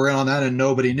of people were in on that, and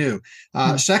nobody knew.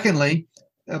 Secondly,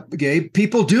 Gabe,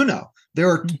 people do know. There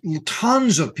are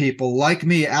tons of people like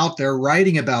me out there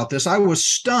writing about this. I was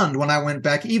stunned when I went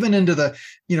back even into the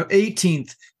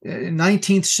 18th,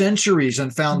 19th centuries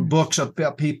and found books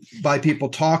by people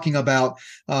talking about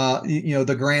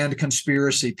the grand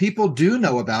conspiracy. People do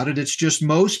know about it. It's just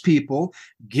most people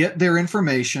get their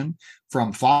information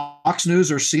from Fox News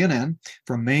or CNN,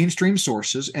 from mainstream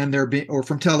sources, and or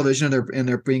from television, and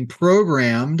they're being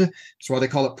programmed. That's why they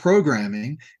call it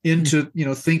programming into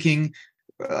thinking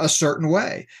a certain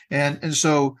way. And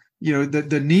so,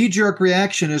 the knee-jerk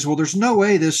reaction is, well, there's no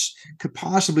way this could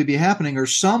possibly be happening, or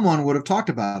someone would have talked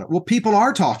about it. Well, people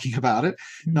are talking about it,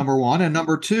 number one. And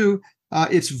number two,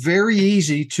 it's very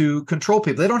easy to control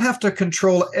people. They don't have to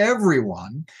control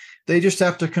everyone. They just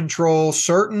have to control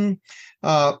certain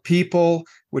people,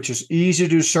 which is easy to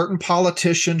do, certain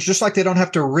politicians, just like they don't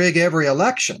have to rig every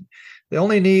election. They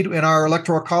only need in our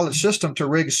electoral college system to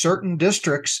rig certain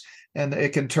districts, and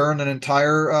it can turn an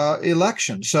entire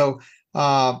election. So,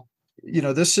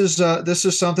 this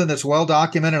is something that's well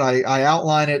documented. I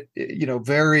outline it,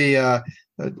 very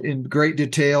in great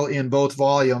detail in both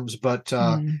volumes. But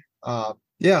I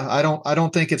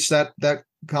don't think it's that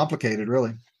complicated,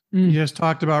 really. You just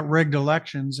talked about rigged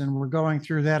elections, and we're going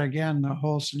through that again, the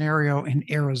whole scenario in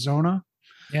Arizona.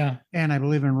 Yeah. And I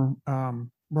believe in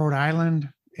Rhode Island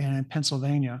and in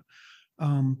Pennsylvania.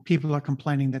 People are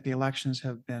complaining that the elections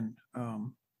have been,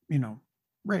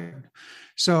 rigged.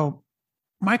 So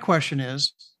my question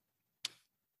is,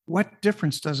 what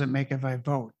difference does it make if I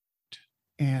vote?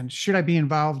 And should I be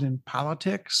involved in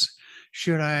politics?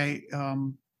 Should I,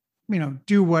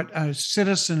 do what a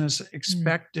citizen is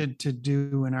expected to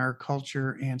do in our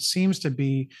culture and seems to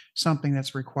be something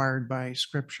that's required by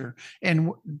Scripture?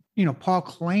 And, Paul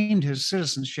claimed his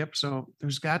citizenship, so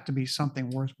there's got to be something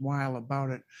worthwhile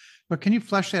about it. But can you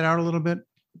flesh that out a little bit?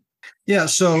 Yeah.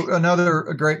 So another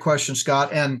great question,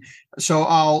 Scott. And so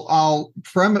I'll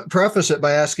preface it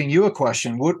by asking you a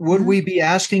question. Would we be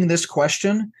asking this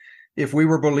question if we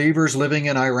were believers living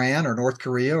in Iran or North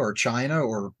Korea or China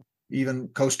or even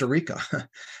Costa Rica?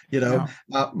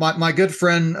 My good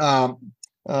friend,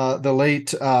 the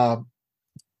late, I'm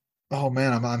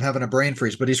having a brain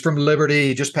freeze, but he's from Liberty.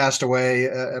 He just passed away.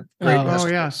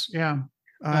 Yes. Yeah.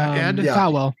 Ed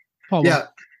Falwell. Yeah.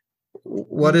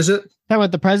 What is it? That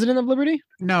what, the president of Liberty?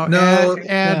 No.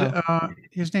 Ed.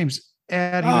 His name's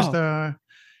Ed.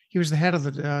 He was the head of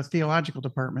the theological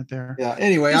department there. Yeah.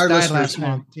 Anyway, our listeners, last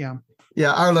month. Yeah.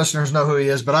 Yeah, our listeners know who he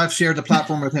is, but I've shared the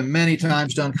platform with him many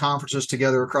times, done conferences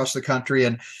together across the country,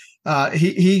 and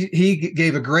he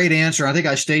gave a great answer. I think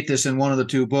I state this in one of the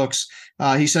two books.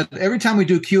 He said, every time we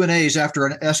do Q&As after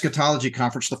an eschatology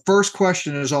conference, the first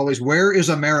question is always, where is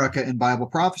America in Bible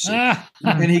prophecy?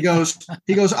 And he goes,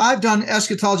 I've done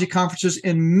eschatology conferences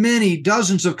in many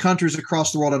dozens of countries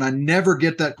across the world, and I never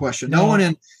get that question. No one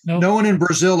in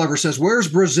Brazil ever says, where's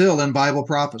Brazil in Bible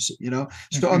prophecy?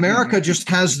 So America just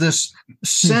has this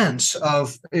sense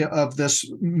of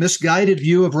this misguided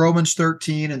view of Romans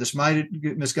 13 and this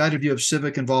misguided view of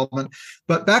civic involvement.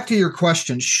 But back to your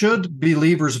question, should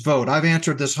believers vote? I've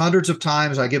answered this hundreds of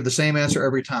times. I give the same answer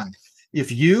every time.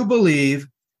 If you believe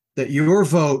that your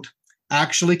vote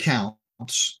actually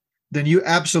counts, then you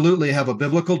absolutely have a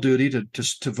biblical duty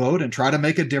to vote and try to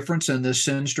make a difference in this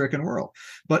sin-stricken world.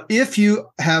 But if you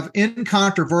have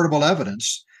incontrovertible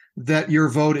evidence that your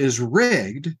vote is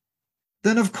rigged,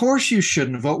 then of course you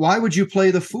shouldn't vote. Why would you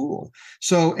play the fool?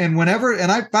 So,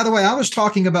 by the way, I was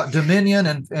talking about Dominion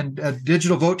and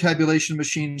digital vote tabulation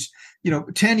machines,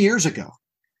 10 years ago,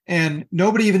 and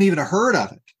nobody even heard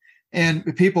of it.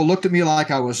 And people looked at me like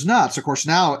I was nuts. Of course,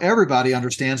 now everybody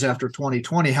understands after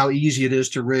 2020 how easy it is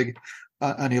to rig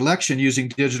an election using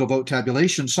digital vote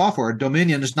tabulation software.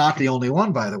 Dominion is not the only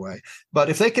one, by the way. But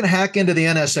if they can hack into the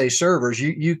NSA servers,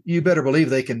 you better believe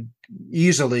they can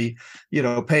easily,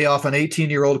 pay off an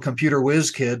 18-year-old computer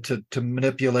whiz kid to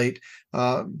manipulate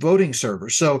voting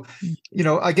servers. So,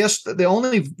 I guess the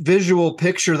only visual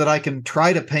picture that I can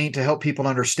try to paint to help people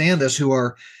understand this,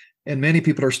 and many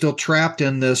people are still trapped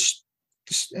in this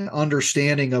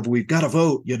understanding of we've got to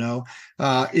vote,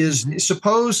 is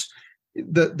suppose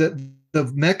the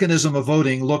mechanism of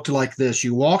voting looked like this.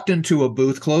 You walked into a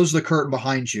booth, closed the curtain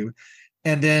behind you,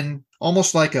 and then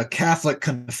almost like a Catholic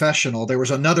confessional, there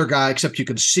was another guy, except you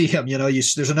can see him,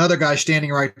 there's another guy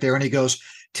standing right there, and he goes,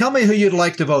 tell me who you'd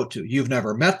like to vote to. You've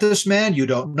never met this man. You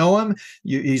don't know him.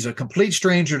 He's a complete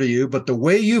stranger to you, but the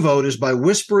way you vote is by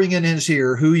whispering in his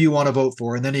ear who you want to vote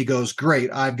for. And then he goes, great,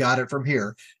 I've got it from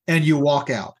here. And you walk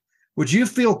out. Would you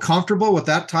feel comfortable with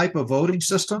that type of voting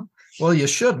system? Well, you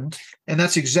shouldn't. And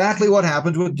that's exactly what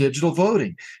happens with digital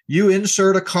voting. You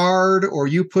insert a card or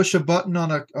you push a button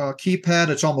on a keypad.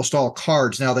 It's almost all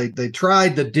cards. Now, they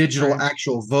tried the digital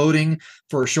actual voting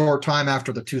for a short time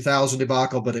after the 2000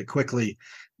 debacle, but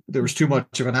there was too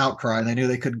much of an outcry and they knew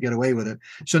they couldn't get away with it.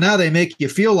 So now they make you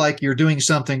feel like you're doing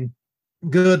something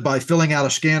good by filling out a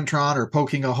Scantron or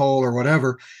poking a hole or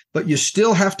whatever, but you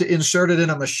still have to insert it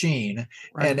in a machine.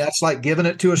 Right. And that's like giving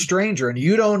it to a stranger. And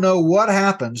you don't know what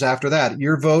happens after that.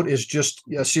 Your vote is just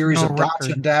a series of dots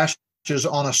and dashes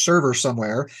on a server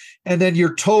somewhere. And then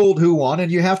you're told who won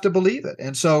and you have to believe it.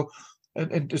 And so,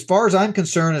 and as far as I'm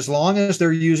concerned, as long as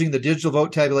they're using the digital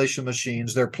vote tabulation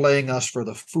machines, they're playing us for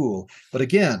the fool. But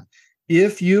again,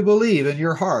 if you believe in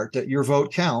your heart that your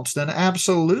vote counts, then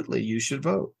absolutely you should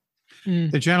vote.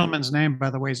 The gentleman's name, by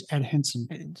the way, is Ed Hinson.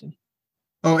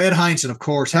 Oh, Ed Hindson, of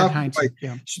course. Ed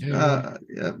Hindson,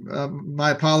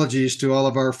 My apologies to all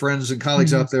of our friends and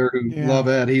colleagues out there who love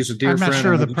Ed. He's a dear I'm friend. not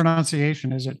sure of the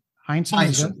pronunciation. Is it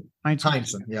Hindson?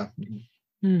 Hindson, yeah.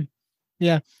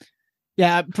 Yeah.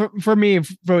 Yeah. For me,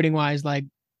 voting wise, like,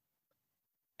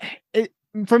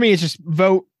 for me, it's just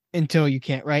vote until you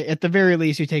can't, right? At the very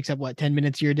least, it takes up 10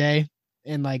 minutes of your day.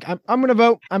 And like, I'm going to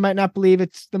vote. I might not believe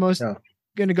it's the most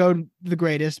going to go the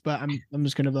greatest, but I'm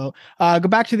just going to vote. Go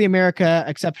back to the America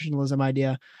exceptionalism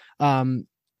idea.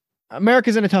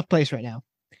 America's in a tough place right now.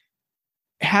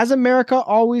 Has America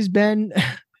always been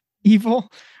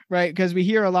evil? Right? Because we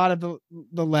hear a lot of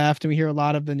the left, and we hear a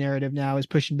lot of the narrative now is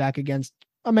pushing back against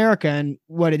America and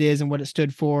what it is and what it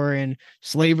stood for, and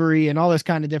slavery and all this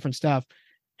kind of different stuff.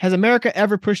 Has America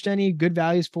ever pushed any good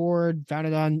values forward,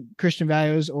 founded on Christian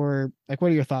values, or like,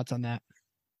 what are your thoughts on that?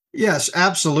 Yes,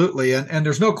 absolutely. And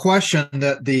there's no question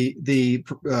that the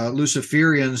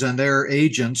Luciferians and their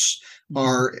agents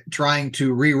are trying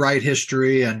to rewrite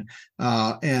history and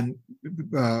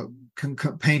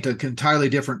paint an entirely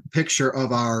different picture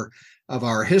of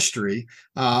our history.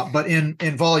 But in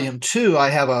volume 2, I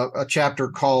have a chapter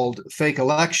called Fake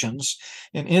Elections.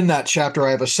 And in that chapter,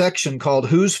 I have a section called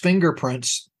Whose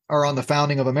Fingerprints Are on the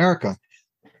Founding of America?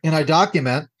 And I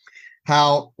document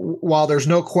how, while there's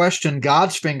no question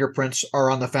God's fingerprints are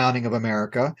on the founding of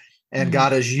America, and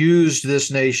God has used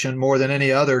this nation more than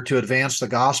any other to advance the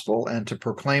gospel and to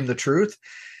proclaim the truth,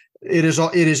 it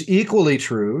is equally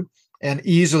true and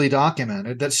easily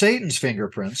documented that Satan's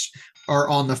fingerprints are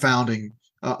on the founding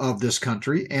of this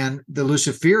country. And the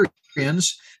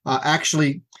Luciferians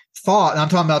actually thought, and I'm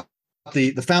talking about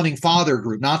the founding father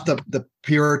group, not the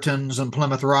Puritans and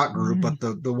Plymouth Rock group, but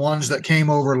the ones that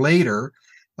came over later,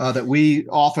 that we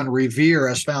often revere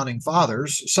as founding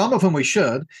fathers, some of whom we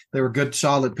should. They were good,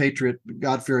 solid, patriot,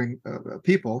 God-fearing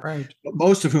people, right, but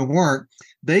most of whom weren't.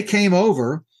 They came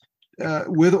over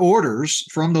with orders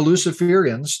from the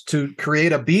Luciferians to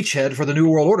create a beachhead for the New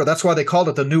World Order. That's why they called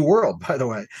it the New World, by the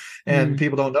way. And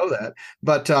people don't know that.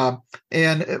 But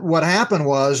and what happened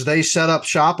was they set up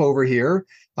shop over here.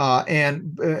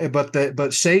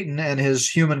 But Satan and his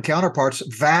human counterparts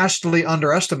vastly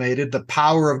underestimated the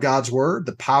power of God's word,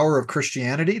 the power of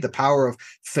Christianity, the power of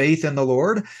faith in the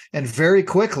Lord, and very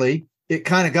quickly it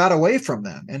kind of got away from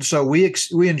them. And so we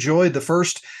enjoyed the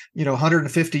first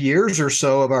 150 years or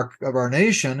so of our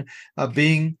nation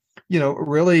being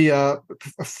really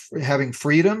having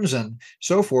freedoms and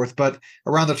so forth. But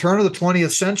around the turn of the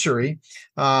 20th century,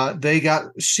 they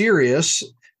got serious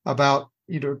about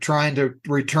trying to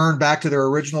return back to their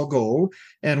original goal.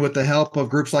 And with the help of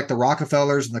groups like the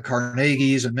Rockefellers and the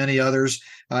Carnegies and many others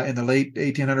in the late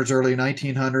 1800s, early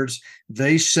 1900s,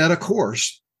 they set a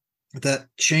course that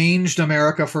changed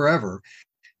America forever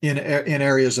in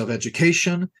areas of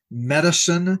education,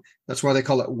 medicine. That's why they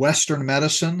call it Western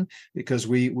medicine, because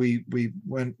we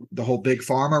went the whole big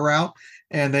pharma route,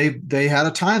 and they had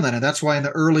a timeline. And that's why in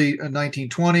the early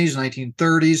 1920s,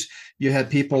 1930s, you had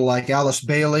people like Alice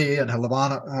Bailey and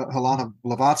Helena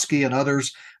Blavatsky and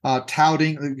others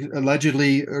touting,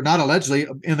 allegedly, or not allegedly,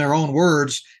 in their own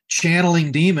words,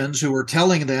 channeling demons who were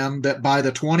telling them that by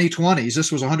the 2020s,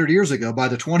 this was 100 years ago, by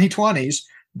the 2020s,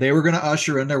 they were going to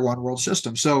usher in their one world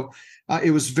system. So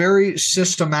it was very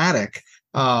systematic.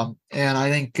 And I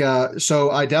think,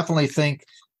 so I definitely think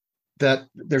that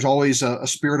there's always a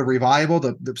spirit of revival.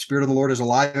 The Spirit of the Lord is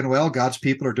alive and well. God's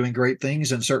people are doing great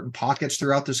things in certain pockets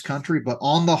throughout this country. But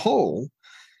on the whole,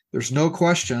 there's no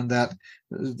question that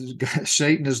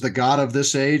Satan is the God of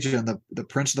this age and the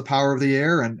prince of the power of the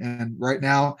air. And right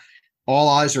now, all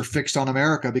eyes are fixed on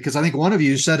America, because I think one of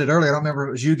you said it earlier. I don't remember if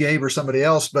it was you, Gabe, or somebody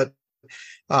else, but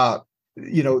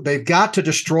they've got to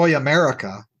destroy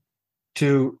America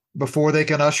before they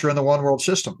can usher in the one world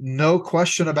system. No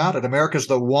question about it. America's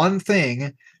the one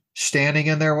thing standing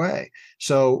in their way.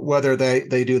 So whether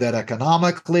they do that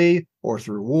economically or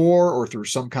through war or through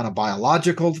some kind of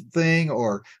biological thing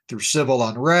or through civil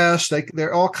unrest,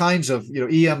 they're all kinds of,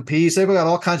 EMPs, they've got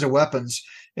all kinds of weapons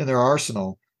in their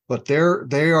arsenal, but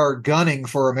they are gunning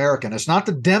for America. And it's not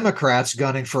the Democrats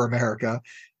gunning for America.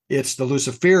 It's the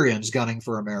Luciferians gunning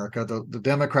for America. The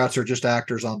Democrats are just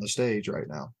actors on the stage right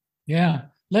now. Yeah.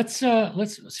 Let's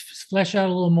flesh out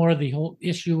a little more of the whole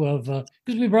issue of,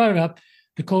 because we brought it up,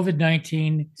 the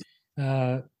COVID-19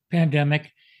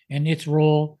 pandemic and its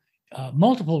role,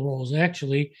 multiple roles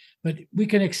actually, but we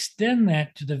can extend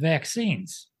that to the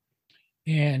vaccines.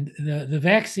 And the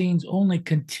vaccines only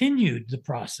continued the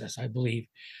process, I believe.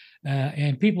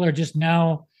 And people are just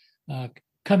now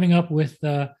coming up with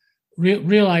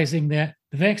realizing that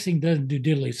the vaccine doesn't do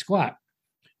diddly squat.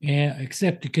 and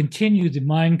except to continue the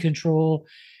mind control.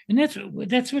 And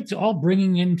that's what's all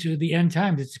bringing into the end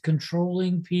times. It's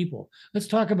controlling people. Let's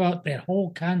talk about that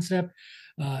whole concept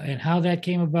and how that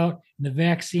came about. And the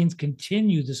vaccines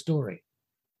continue the story.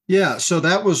 Yeah, so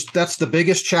that's the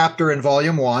biggest chapter in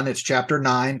volume 1. It's chapter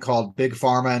 9 called Big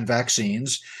Pharma and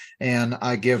Vaccines. And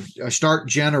I start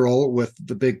general with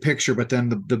the big picture, but then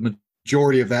the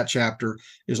majority of that chapter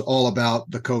is all about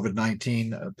the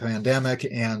COVID-19 pandemic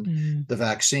and the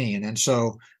vaccine. And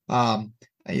so,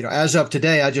 as of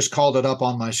today, I just called it up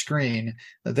on my screen.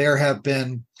 There have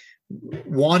been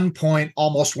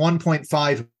almost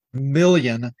 1.5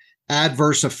 million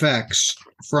adverse effects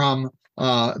from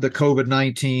the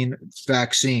COVID-19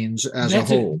 vaccines as a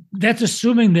whole. That's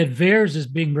assuming that VAERS is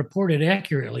being reported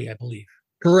accurately, I believe.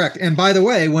 Correct. And by the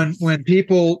way, when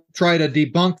people try to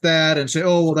debunk that and say,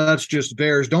 oh, well, that's just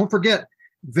VAERS, don't forget,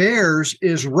 VAERS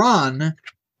is run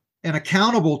and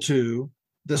accountable to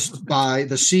this by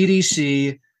the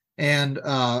CDC and the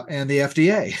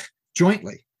FDA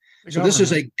jointly. So this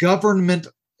is a government,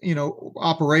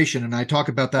 operation, and I talk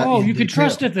about that. Oh, you can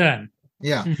trust it then.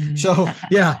 Yeah.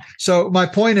 So my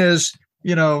point is,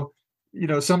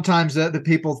 sometimes the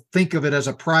people think of it as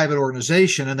a private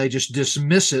organization and they just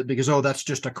dismiss it because, oh, that's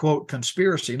just a quote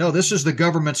conspiracy. No, this is the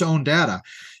government's own data.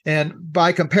 And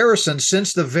by comparison,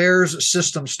 since the VAERS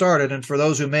system started, and for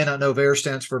those who may not know, VAERS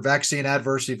stands for Vaccine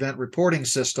Adverse Event Reporting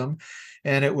System,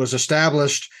 and it was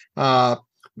established, to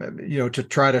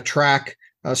try to track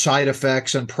side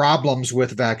effects and problems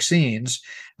with vaccines.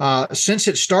 Since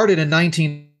it started in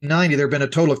 1990, there have been a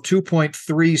total of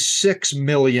 2.36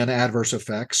 million adverse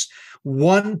effects.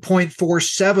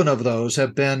 1.47 of those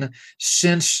have been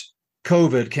since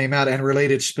COVID came out and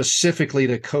related specifically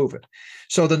to COVID.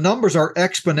 So the numbers are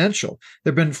exponential.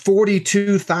 There have been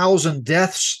 42,000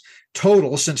 deaths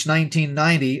total since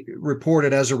 1990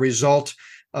 reported as a result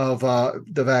of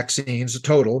the vaccines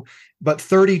total, but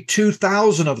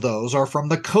 32,000 of those are from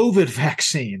the COVID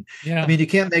vaccine. Yeah. I mean, you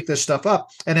can't make this stuff up.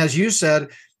 And as you said,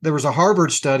 there was a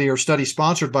Harvard study or study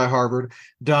sponsored by Harvard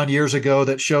done years ago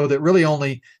that showed that really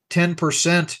only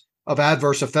 10% of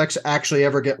adverse effects actually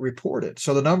ever get reported.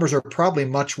 So the numbers are probably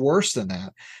much worse than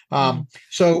that.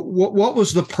 So what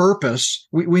was the purpose?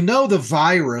 We know the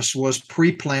virus was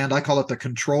pre-planned. I call it the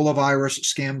coronavirus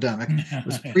scamdemic. It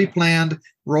was pre-planned,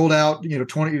 rolled out,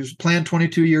 it was planned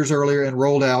 22 years earlier and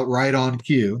rolled out right on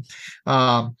cue.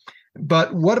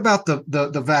 But what about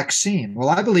the vaccine? Well,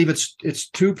 I believe it's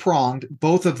two-pronged,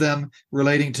 both of them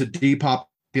relating to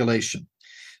depopulation.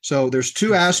 So there's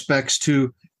two aspects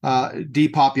to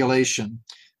depopulation,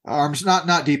 or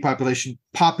not depopulation,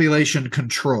 population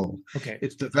control. Okay.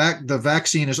 It's the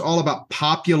vaccine is all about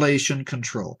population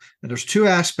control. And there's two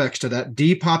aspects to that: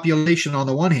 depopulation on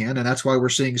the one hand, and that's why we're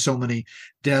seeing so many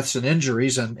deaths and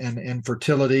injuries and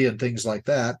infertility and things like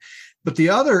that. But the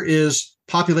other is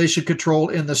population control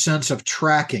in the sense of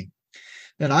tracking.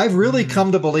 And I've really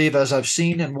come to believe, as I've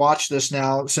seen and watched this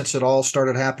now since it all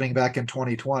started happening back in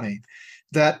 2020,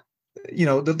 that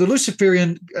the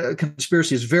Luciferian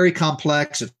conspiracy is very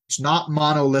complex. It's not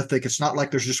monolithic. It's not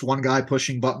like there's just one guy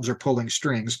pushing buttons or pulling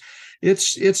strings.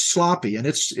 It's sloppy and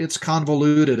it's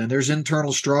convoluted, and there's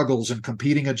internal struggles and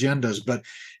competing agendas. But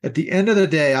at the end of the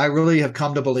day, I really have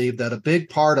come to believe that a big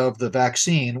part of the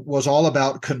vaccine was all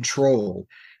about control,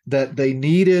 that they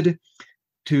needed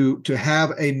to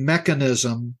have a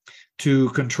mechanism to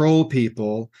control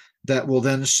people that will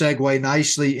then segue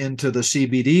nicely into the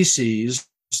CBDCs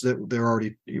that they're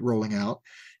already rolling out.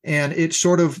 And it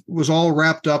sort of was all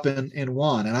wrapped up in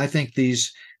one. And I think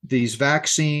these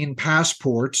vaccine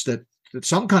passports that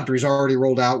some countries already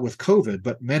rolled out with COVID,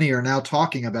 but many are now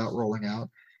talking about rolling out,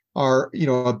 are,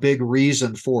 a big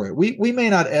reason for it. We may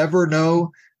not ever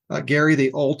know, Gary,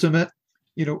 the ultimate,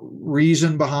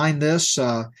 reason behind this,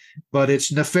 but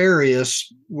it's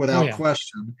nefarious without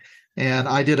question. And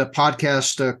I did a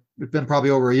podcast, it's been probably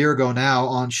over a year ago now,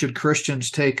 on should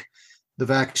Christians take the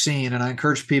vaccine, and I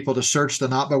encourage people to search the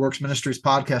Not by Works Ministries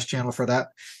podcast channel for that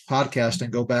podcast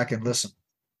and go back and listen.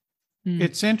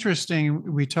 It's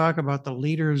interesting. We talk about the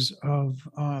leaders of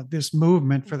this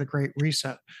movement for the Great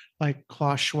Reset, like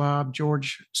Klaus Schwab,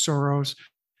 George Soros,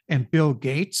 and Bill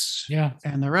Gates,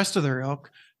 and the rest of their ilk.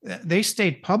 They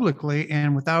state publicly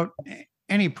and without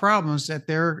any problems that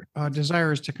their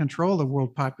desire is to control the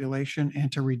world population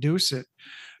and to reduce it.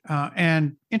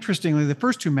 And interestingly, the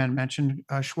first two men mentioned,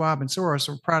 Schwab and Soros,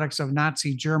 were products of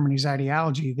Nazi Germany's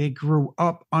ideology. They grew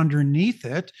up underneath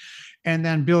it. And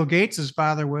then Bill Gates's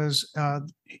father was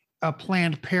a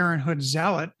Planned Parenthood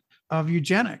zealot of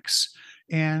eugenics.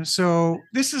 And so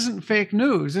this isn't fake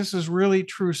news. This is really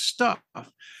true stuff.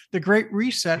 The Great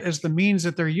Reset is the means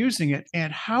that they're using it.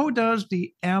 And how does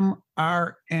the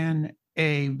mRNA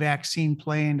vaccine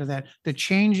play into that? The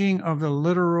changing of the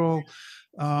literal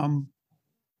DNA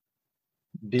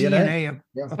of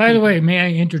By the people. way, may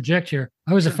I interject here?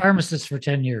 I was a pharmacist for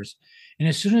 10 years. And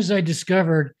as soon as I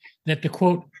discovered that the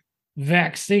quote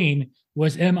vaccine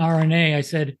was mRNA, I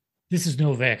said, this is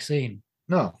no vaccine.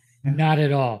 No. Not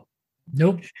at all.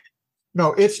 Nope.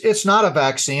 No, it's not a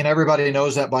vaccine. Everybody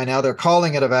knows that by now. They're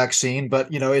calling it a vaccine, but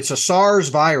it's a SARS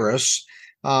virus.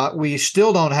 We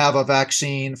still don't have a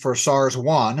vaccine for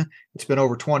SARS-1. It's been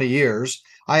over 20 years.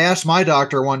 I asked my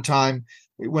doctor one time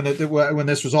when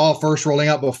this was all first rolling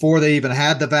out, before they even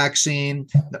had the vaccine,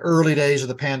 the early days of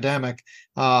the pandemic,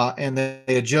 and they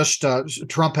had just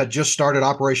Trump had just started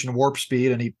Operation Warp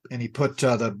Speed, and he put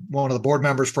one of the board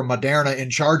members from Moderna in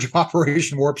charge of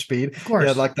Operation Warp Speed. Of course.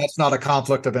 Yeah, like that's not a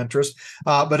conflict of interest.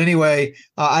 But anyway,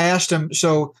 I asked him,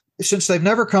 so since they've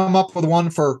never come up with one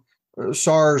for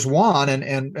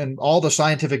SARS-1 and all the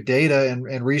scientific data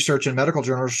and research in medical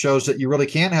journals shows that you really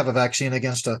can't have a vaccine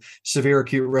against a severe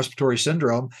acute respiratory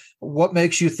syndrome, what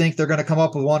makes you think they're going to come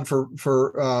up with one for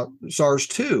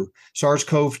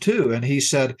SARS-CoV-2? And he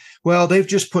said, well, they've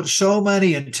just put so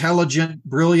many intelligent,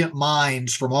 brilliant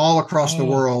minds from all across the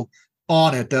world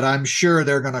on it that I'm sure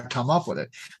they're going to come up with it.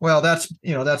 Well, that's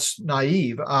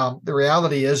naive. The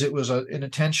reality is it was an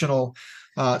intentional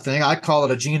thing. I call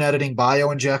it a gene editing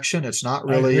bioinjection. It's not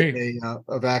really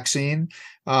a vaccine.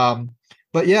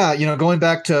 But yeah, going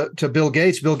back to Bill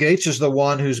Gates, Bill Gates is the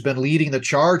one who's been leading the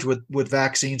charge with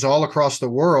vaccines all across the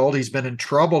world. He's been in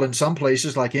trouble in some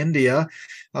places like India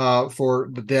for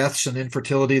the deaths and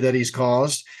infertility that he's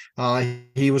caused.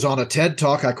 He was on a TED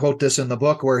Talk, I quote this in the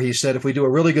book, where he said, if we do a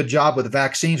really good job with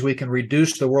vaccines, we can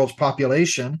reduce the world's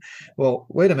population. Well,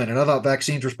 wait a minute. I thought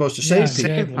vaccines were supposed to save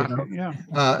people. Exactly.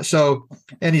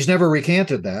 And he's never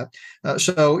recanted that.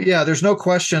 There's no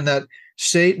question that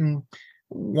Satan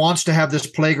wants to have this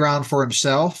playground for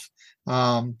himself.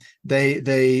 People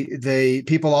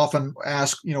often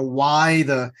ask, why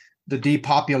the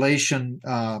depopulation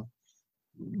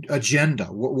agenda?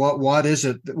 What is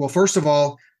it? Well, first of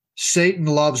all, Satan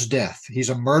loves death. He's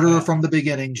a murderer from the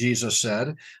beginning, Jesus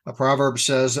said. A proverb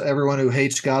says, everyone who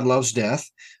hates God loves death.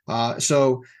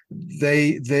 So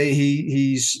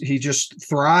he just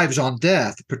thrives on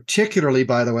death, particularly,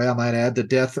 by the way, I might add, the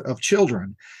death of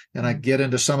children. And I get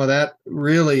into some of that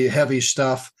really heavy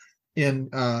stuff in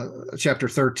chapter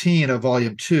 13 of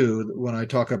volume 2 when I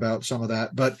talk about some of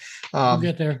that. But we'll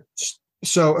get there.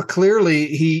 So clearly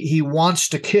he wants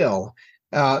to kill.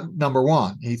 Number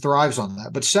one, he thrives on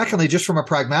that. But secondly, just from a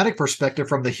pragmatic perspective,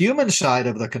 from the human side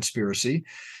of the conspiracy,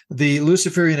 the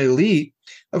Luciferian elite,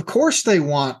 of course, they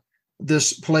want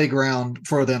this playground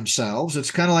for themselves.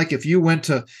 It's kind of like if you went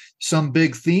to some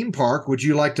big theme park, would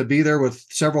you like to be there with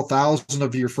several thousand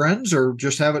of your friends or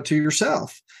just have it to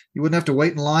yourself? You wouldn't have to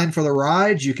wait in line for the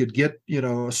rides. You could get,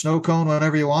 a snow cone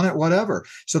whenever you want it, whatever.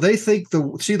 So they see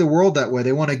the world that way.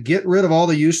 They want to get rid of all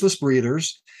the useless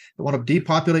breeders. They want to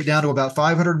depopulate down to about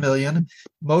 500 million,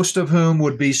 most of whom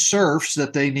would be serfs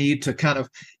that they need to kind of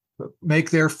make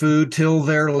their food, till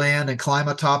their land, and climb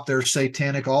atop their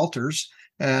satanic altars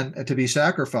and to be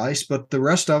sacrificed. But the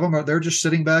rest of them they're just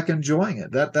sitting back enjoying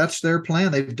it. That's their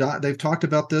plan. They've talked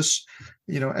about this,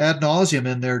 ad nauseum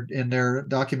in their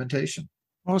documentation.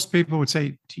 Most people would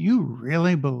say, do you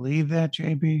really believe that,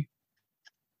 JB?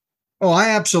 Oh, I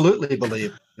absolutely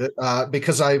believe it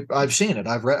because I've seen it.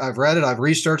 I've read it. I've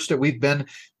researched it. We've been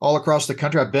all across the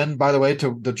country. I've been, by the way,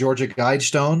 to the Georgia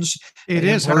Guidestones. It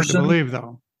is hard to believe,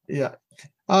 though. Yeah.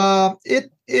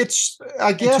 It's,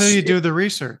 I guess. Until you do the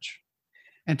research,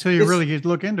 until you really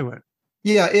look into it.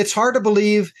 Yeah, it's hard to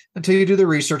believe until you do the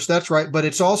research. That's right. But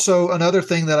it's also another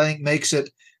thing that I think makes it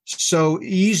so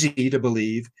easy to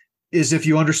believe is if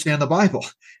you understand the Bible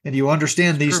and you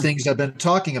understand these things I've been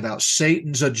talking about,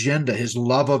 Satan's agenda, his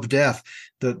love of death,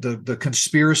 the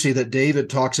conspiracy that David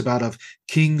talks about of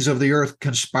kings of the earth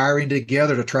conspiring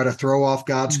together to try to throw off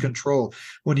God's control.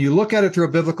 When you look at it through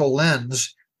a biblical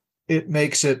lens, it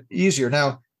makes it easier.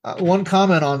 Now, one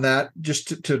comment on that,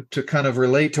 just to kind of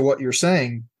relate to what you're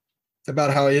saying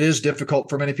about how it is difficult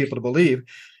for many people to believe.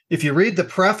 If you read the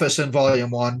preface in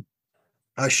volume 1,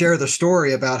 I share the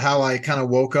story about how I kind of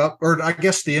woke up, or I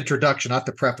guess the introduction, not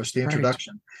the preface, the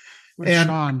introduction. With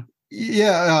Sean.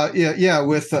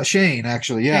 With Shane,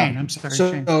 actually. Yeah. Shane, I'm sorry.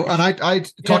 So, Shane. And I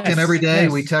talk to him every day.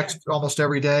 Yes. We text almost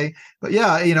every day. But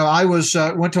yeah, I was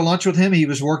went to lunch with him. He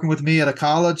was working with me at a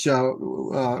college,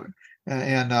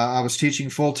 and I was teaching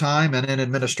full time and in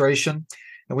administration.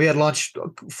 and we had lunch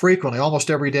frequently, almost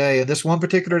every day. And this one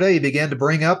particular day, he began to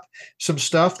bring up some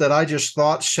stuff that I just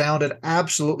thought sounded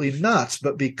absolutely nuts.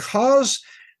 But because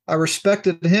I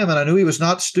respected him and I knew he was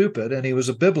not stupid and he was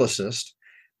a biblicist,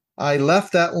 I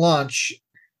left that lunch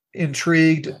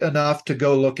intrigued enough to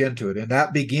go look into it. And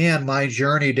that began my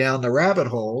journey down the rabbit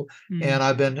hole. And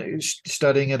I've been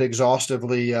studying it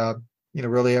exhaustively,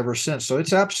 really ever since. So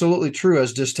it's absolutely true,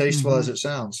 as distasteful as it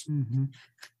sounds.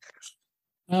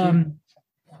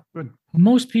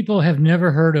 Most people have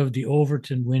never heard of the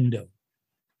Overton window.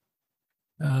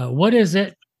 What is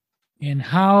it, and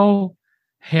how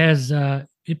has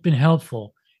it been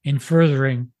helpful in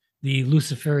furthering the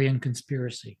Luciferian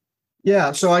conspiracy?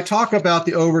 Yeah, so I talk about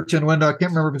the Overton window. I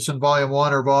can't remember if it's in volume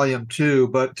 1 or volume 2,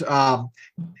 but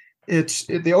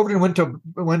the Overton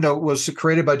window was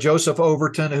created by Joseph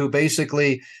Overton, who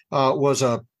basically was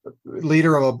a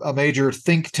leader of a major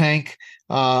think tank.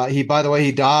 By the way,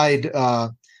 he died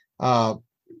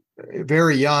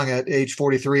very young at age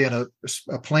 43 in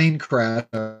a plane crash.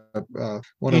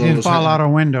 He didn't fall out a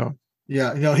window.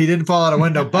 Yeah, he didn't fall out a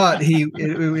window, but it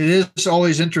is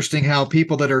always interesting how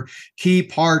people that are key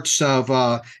parts of,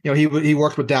 he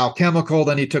worked with Dow Chemical,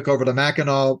 then he took over the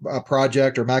Mackinac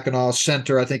Project, or Mackinac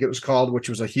Center, I think it was called, which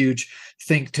was a huge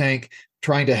think tank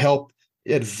trying to help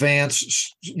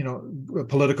advance,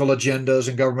 political agendas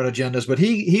and government agendas. But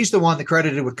he's the one that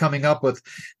credited with coming up with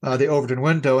the Overton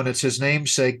window, and it's his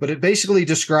namesake. But it basically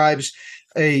describes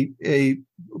a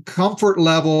comfort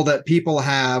level that people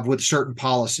have with certain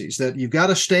policies, that you've got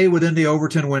to stay within the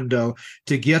Overton window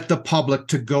to get the public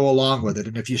to go along with it.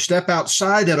 And if you step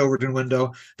outside that Overton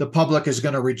window, the public is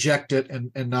going to reject it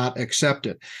and not accept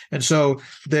it. And so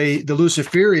the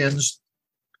Luciferians,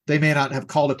 they may not have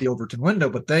called it the Overton window,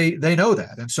 but they know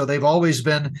that. And so they've always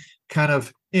been kind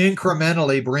of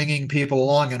incrementally bringing people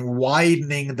along and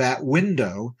widening that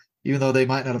window, even though they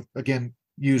might not have, again,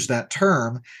 use that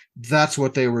term. That's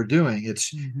what they were doing.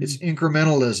 It's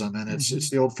incrementalism, and it's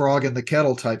the old frog in the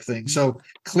kettle type thing. So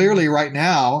clearly right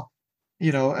now,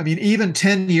 even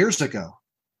 10 years ago,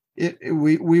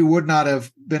 we would not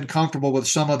have been comfortable with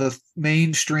some of the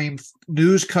mainstream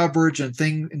news coverage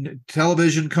and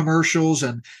television commercials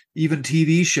and even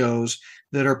TV shows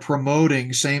that are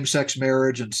promoting same-sex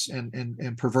marriage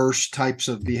and perverse types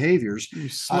of behaviors. You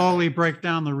slowly break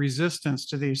down the resistance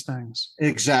to these things.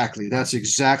 Exactly. That's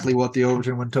exactly what the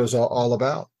Overton window is all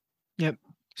about. Yep.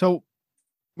 So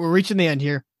we're reaching the end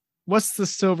here. What's the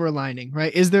silver lining,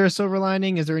 right? Is there a silver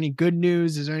lining? Is there any good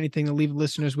news? Is there anything to leave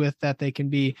listeners with that they can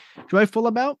be joyful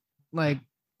about? Like,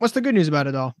 what's the good news about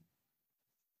it all?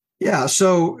 Yeah.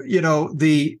 So,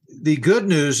 the good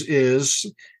news is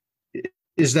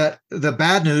that the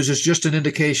bad news is just an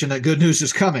indication that good news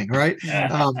is coming, right?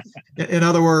 In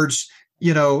other words,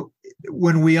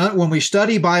 when we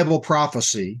study Bible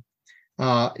prophecy,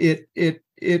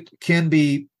 it can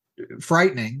be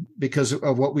frightening because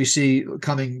of what we see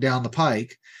coming down the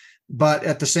pike. But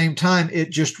at the same time,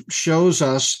 it just shows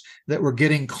us that we're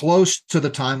getting close to the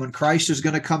time when Christ is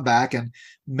going to come back and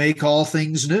make all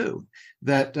things new,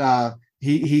 that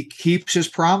he keeps his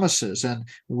promises, and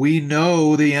we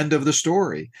know the end of the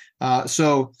story.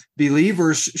 So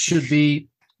believers should be,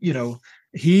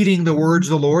 heeding the words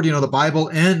of the Lord. The Bible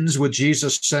ends with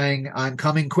Jesus saying, "I'm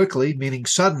coming quickly," meaning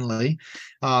suddenly.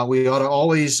 We ought to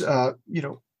always,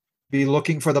 be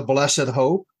looking for the blessed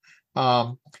hope.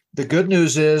 The good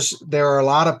news is there are a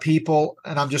lot of people,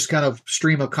 and I'm just kind of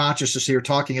stream of consciousness here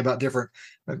talking about different,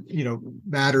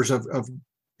 matters of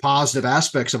positive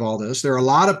aspects of all this. There are a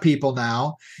lot of people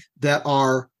now that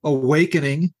are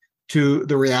awakening to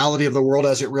the reality of the world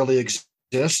as it really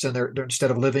exists, and they're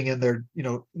instead of living in their,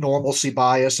 normalcy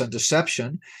bias and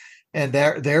deception. And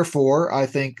therefore, I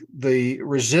think the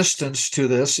resistance to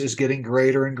this is getting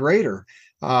greater and greater.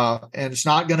 And it's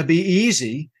not going to be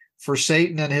easy for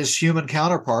Satan and his human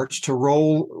counterparts to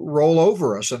roll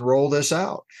over us and roll this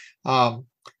out.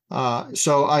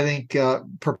 So I think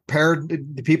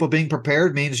people being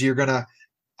prepared means you're going to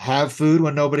have food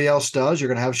when nobody else does. You're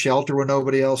going to have shelter when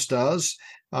nobody else does.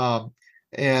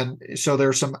 And so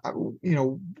there's some,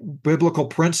 biblical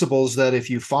principles that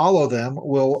if you follow them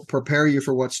will prepare you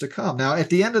for what's to come. Now, at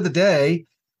the end of the day,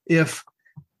 if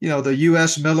the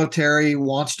U.S. military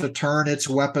wants to turn its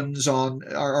weapons on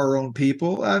our own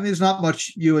people, I mean, there's not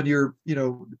much you and your,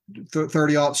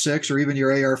 30-06 or even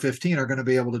your AR-15 are going to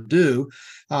be able to do.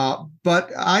 But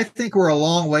I think we're a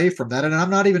long way from that. And I'm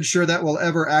not even sure that will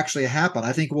ever actually happen.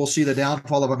 I think we'll see the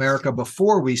downfall of America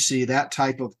before we see that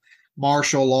type of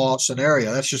martial law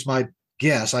scenario. That's just my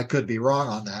guess. I could be wrong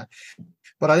on that.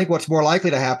 But I think what's more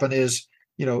likely to happen is,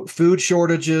 food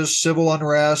shortages, civil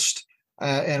unrest,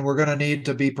 and we're going to need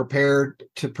to be prepared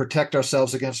to protect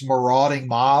ourselves against marauding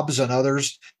mobs and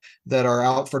others that are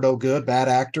out for no good, bad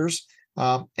actors.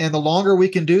 And the longer we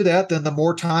can do that, then the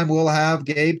more time we'll have,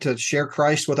 Gabe, to share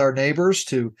Christ with our neighbors,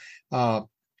 to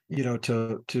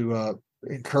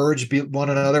encourage one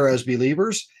another as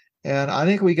believers. And I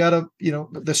think we got to,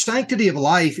 the sanctity of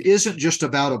life isn't just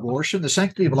about abortion. The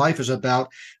sanctity of life is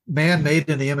about man made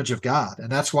in the image of God.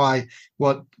 And that's why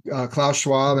what Klaus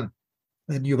Schwab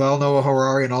and Yuval Noah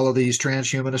Harari and all of these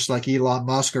transhumanists like Elon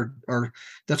Musk are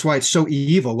that's why it's so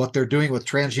evil what they're doing with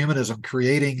transhumanism,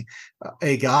 creating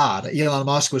a God. Elon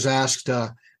Musk was asked, do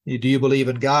you believe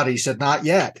in God? He said, not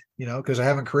yet, because I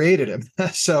haven't created him.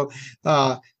 So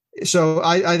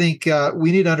I think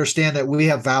we need to understand that we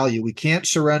have value. We can't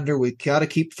surrender. We got to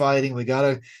keep fighting. We got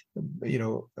to,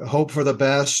 hope for the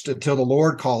best until the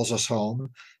Lord calls us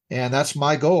home. And that's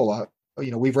my goal.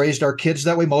 We've raised our kids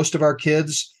that way. Most of our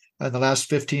kids in the last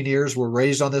 15 years were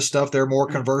raised on this stuff. They're more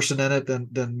conversant in it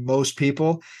than most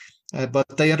people, but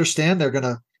they understand they're going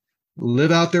to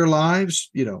live out their lives,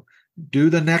 do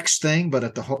the next thing, but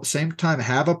at the same time,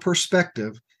 have a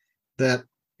perspective that,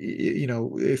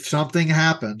 if something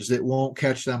happens, it won't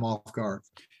catch them off guard.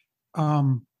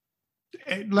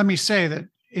 Let me say that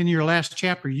in your last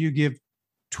chapter, you give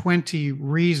 20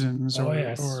 reasons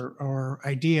or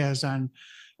ideas on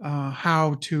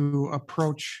how to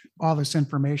approach all this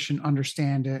information,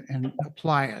 understand it, and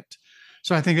apply it.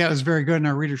 So I think that was very good, and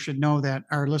our readers should know that,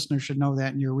 our listeners should know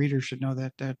that, and your readers should know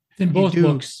that. That in both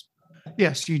books.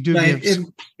 Yes, you do.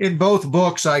 In both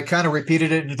books, I kind of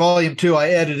repeated it. In volume 2, I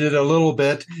edited it a little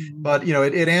bit, but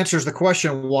it answers the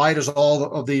question: why do all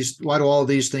of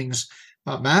these things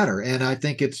matter? And I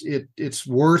think it's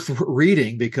worth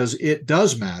reading because it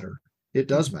does matter. It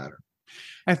does matter.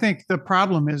 I think the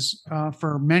problem is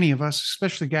for many of us,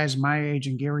 especially guys my age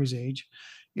and Gary's age,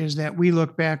 is that we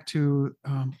look back to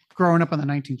growing up in the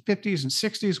 1950s and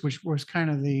 60s, which was kind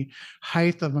of the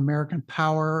height of American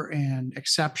power and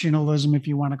exceptionalism, if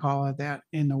you want to call it that,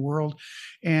 in the world.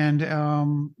 And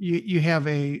you have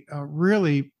a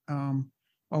really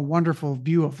a wonderful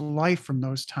view of life from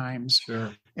those times.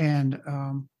 Sure. And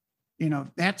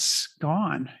that's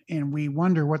gone, and we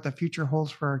wonder what the future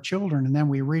holds for our children. And then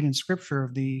we read in scripture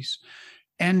of these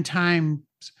end times,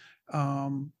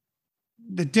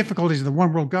 the difficulties of the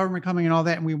one world government coming and all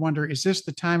that. And we wonder, is this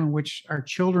the time in which our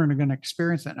children are going to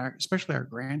experience that, especially our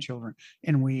grandchildren?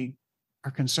 And we are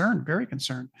concerned, very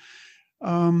concerned.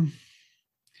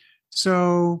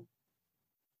 So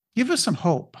give us some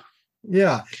hope.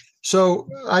 Yeah. So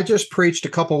I just preached a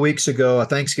couple of weeks ago a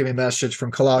Thanksgiving message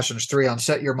from Colossians 3 on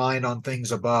set your mind on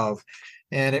things above.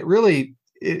 And it really,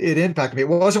 it impacted me. It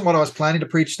wasn't what I was planning to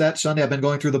preach that Sunday. I've been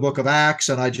going through the book of Acts,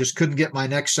 and I just couldn't get my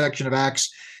next section of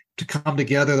Acts to come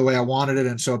together the way I wanted it.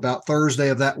 And so about Thursday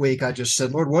of that week, I just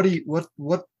said, Lord,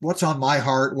 what's on my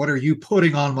heart? What are you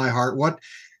putting on my heart?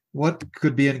 What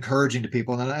could be encouraging to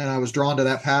people? And I was drawn to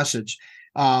that passage.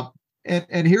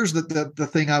 And here's the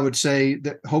thing I would say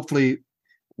that hopefully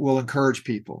will encourage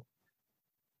people.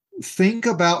 Think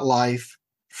about life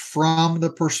from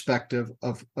the perspective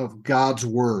of God's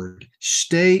word.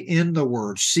 Stay in the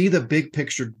word. See the big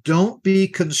picture. Don't be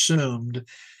consumed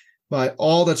by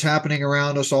all that's happening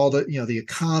around us, all the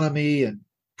economy and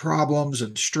problems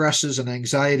and stresses and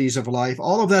anxieties of life.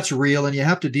 All of that's real, and you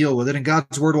have to deal with it, and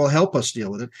God's word will help us deal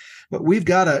with it. But we've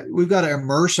got to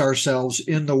immerse ourselves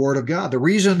in the word of God. The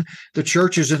reason the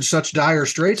church is in such dire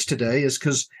straits today is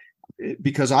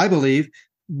because I believe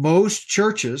most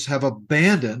churches have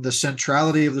abandoned the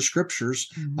centrality of the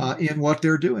scriptures in what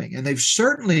they're doing. And they've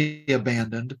certainly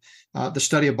abandoned the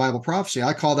study of Bible prophecy.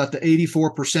 I call that the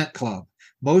 84% club.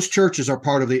 Most churches are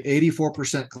part of the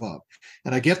 84% club.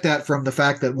 And I get that from the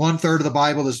fact that 1/3 of the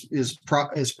Bible is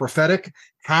prophetic.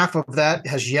 Half of that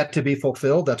has yet to be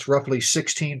fulfilled. That's roughly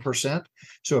 16%.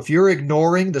 So if you're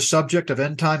ignoring the subject of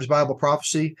end times Bible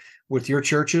prophecy with your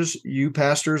churches, you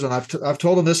pastors, and I've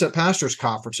told them this at pastors'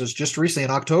 conferences. Just recently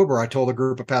in October, I told a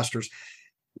group of pastors,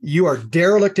 you are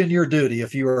derelict in your duty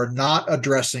if you are not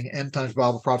addressing end times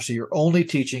Bible prophecy. You're only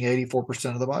teaching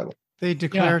 84% of the Bible. They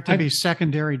declare it to be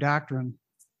secondary doctrine.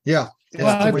 Yeah. Well,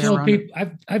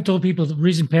 I've told people the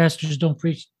reason pastors don't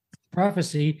preach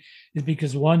prophecy is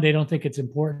because 1, they don't think it's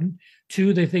important.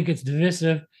 2, they think it's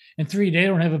divisive. And 3, they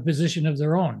don't have a position of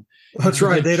their own. That's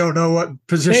right. They don't know what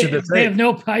position to take. They have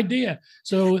no idea.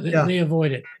 So they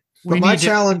avoid it. But my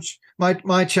challenge,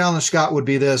 Scott, would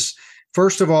be this.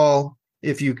 First of all,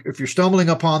 if you're stumbling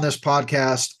upon this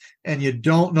podcast and you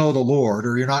don't know the Lord,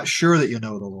 or you're not sure that you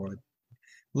know the Lord,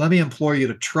 let me implore you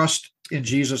to trust in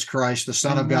Jesus Christ, the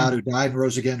Son of God, who died and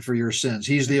rose again for your sins.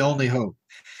 He's the only hope.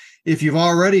 if you've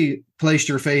already placed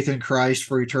your faith in Christ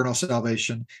for eternal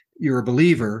salvation, you're a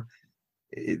believer,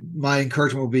 my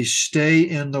encouragement will be stay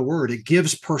in the Word. It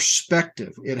gives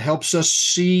perspective. It helps us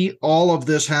see all of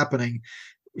this happening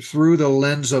through the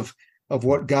lens of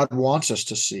what God wants us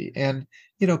to see. And,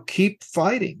 keep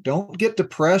fighting. Don't get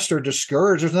depressed or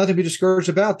discouraged. There's nothing to be discouraged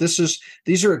about.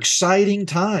 These are exciting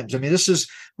times. I mean, this is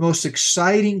the most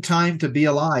exciting time to be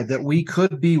alive, that we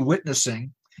could be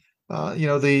witnessing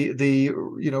the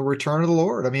return of the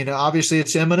Lord. I mean, obviously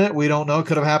it's imminent. We don't know. It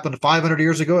could have happened 500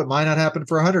 years ago. It might not happen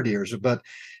for 100 years, but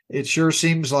it sure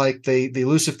seems like the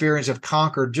Luciferians have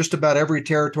conquered just about every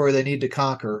territory they need to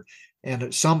conquer. And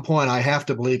at some point, I have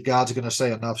to believe God's going to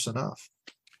say enough's enough.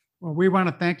 Well, we want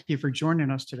to thank you for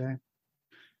joining us today.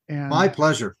 And my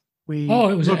pleasure. We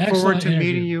it was look an forward excellent to interview.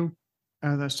 meeting you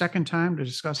the second time to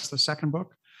discuss the second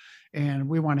book. And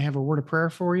we want to have a word of prayer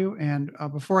for you. And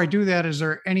before I do that, is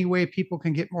there any way people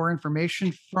can get more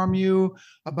information from you,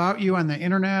 about you on the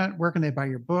internet? Where can they buy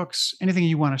your books? Anything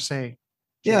you want to say?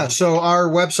 Yeah, so our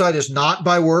website is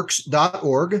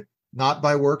notbyworks.org,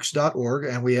 notbyworks.org,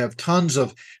 and we have tons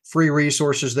of free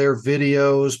resources there,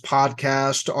 videos,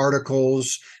 podcasts,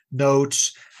 articles,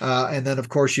 notes, and then, of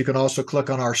course, you can also click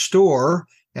on our store,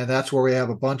 and that's where we have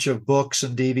a bunch of books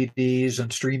and DVDs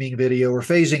and streaming video. We're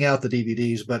phasing out the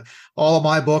DVDs, but all of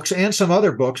my books and some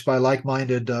other books by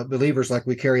like-minded believers, like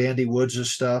we carry Andy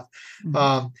Woods' stuff.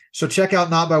 Mm-hmm. So check out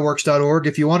notbyworks.org.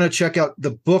 If you want to check out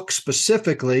the book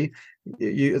specifically,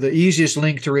 the easiest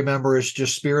link to remember is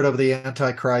just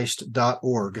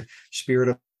spiritoftheantichrist.org,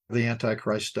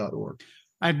 spiritoftheantichrist.org.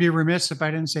 I'd be remiss if I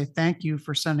didn't say thank you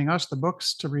for sending us the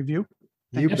books to review.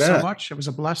 Thank you bet. so much. It was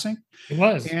a blessing. It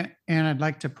was. And I'd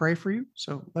like to pray for you.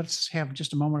 So let's have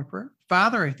just a moment of prayer.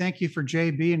 Father, I thank you for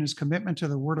JB and his commitment to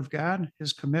the Word of God,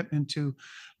 his commitment to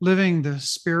living the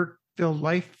Spirit-filled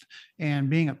life and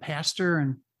being a pastor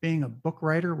and being a book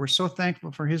writer. We're so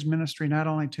thankful for his ministry, not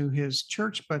only to his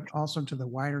church, but also to the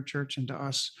wider church and to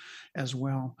us as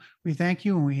well. We thank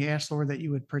you, and we ask, Lord, that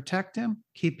you would protect him,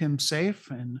 keep him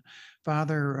safe, and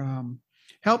Father,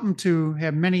 help him to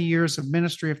have many years of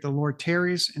ministry if the Lord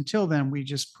tarries. Until then, we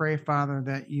just pray, Father,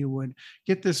 that you would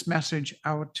get this message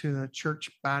out to the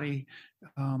church body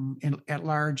at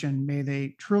large, and may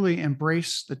they truly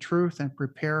embrace the truth and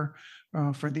prepare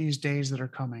for these days that are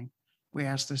coming. We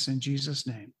ask this in Jesus'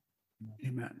 name.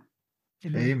 Amen.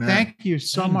 Amen. Thank you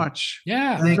so much.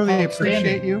 Yeah. I really outstanding.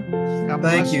 appreciate you. God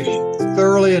Thank bless you.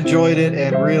 Thoroughly enjoyed it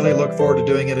and really look forward to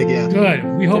doing it again. Good.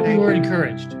 We hope Thank you were you.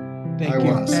 encouraged. Thank I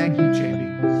you. was. Thank you,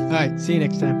 JB. All right. See you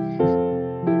next time.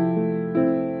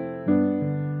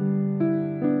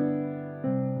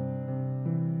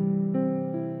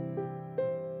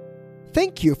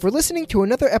 Thank you for listening to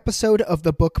another episode of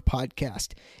the Book Podcast.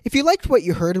 If you liked what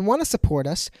you heard and want to support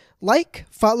us, like,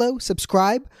 follow,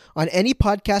 subscribe on any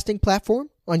podcasting platform,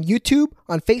 on YouTube,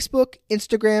 on Facebook,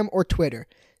 Instagram, or Twitter.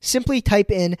 Simply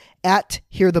type in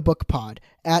 @HearTheBookPod,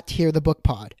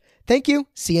 @HearTheBookPod. Thank you.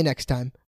 See you next time.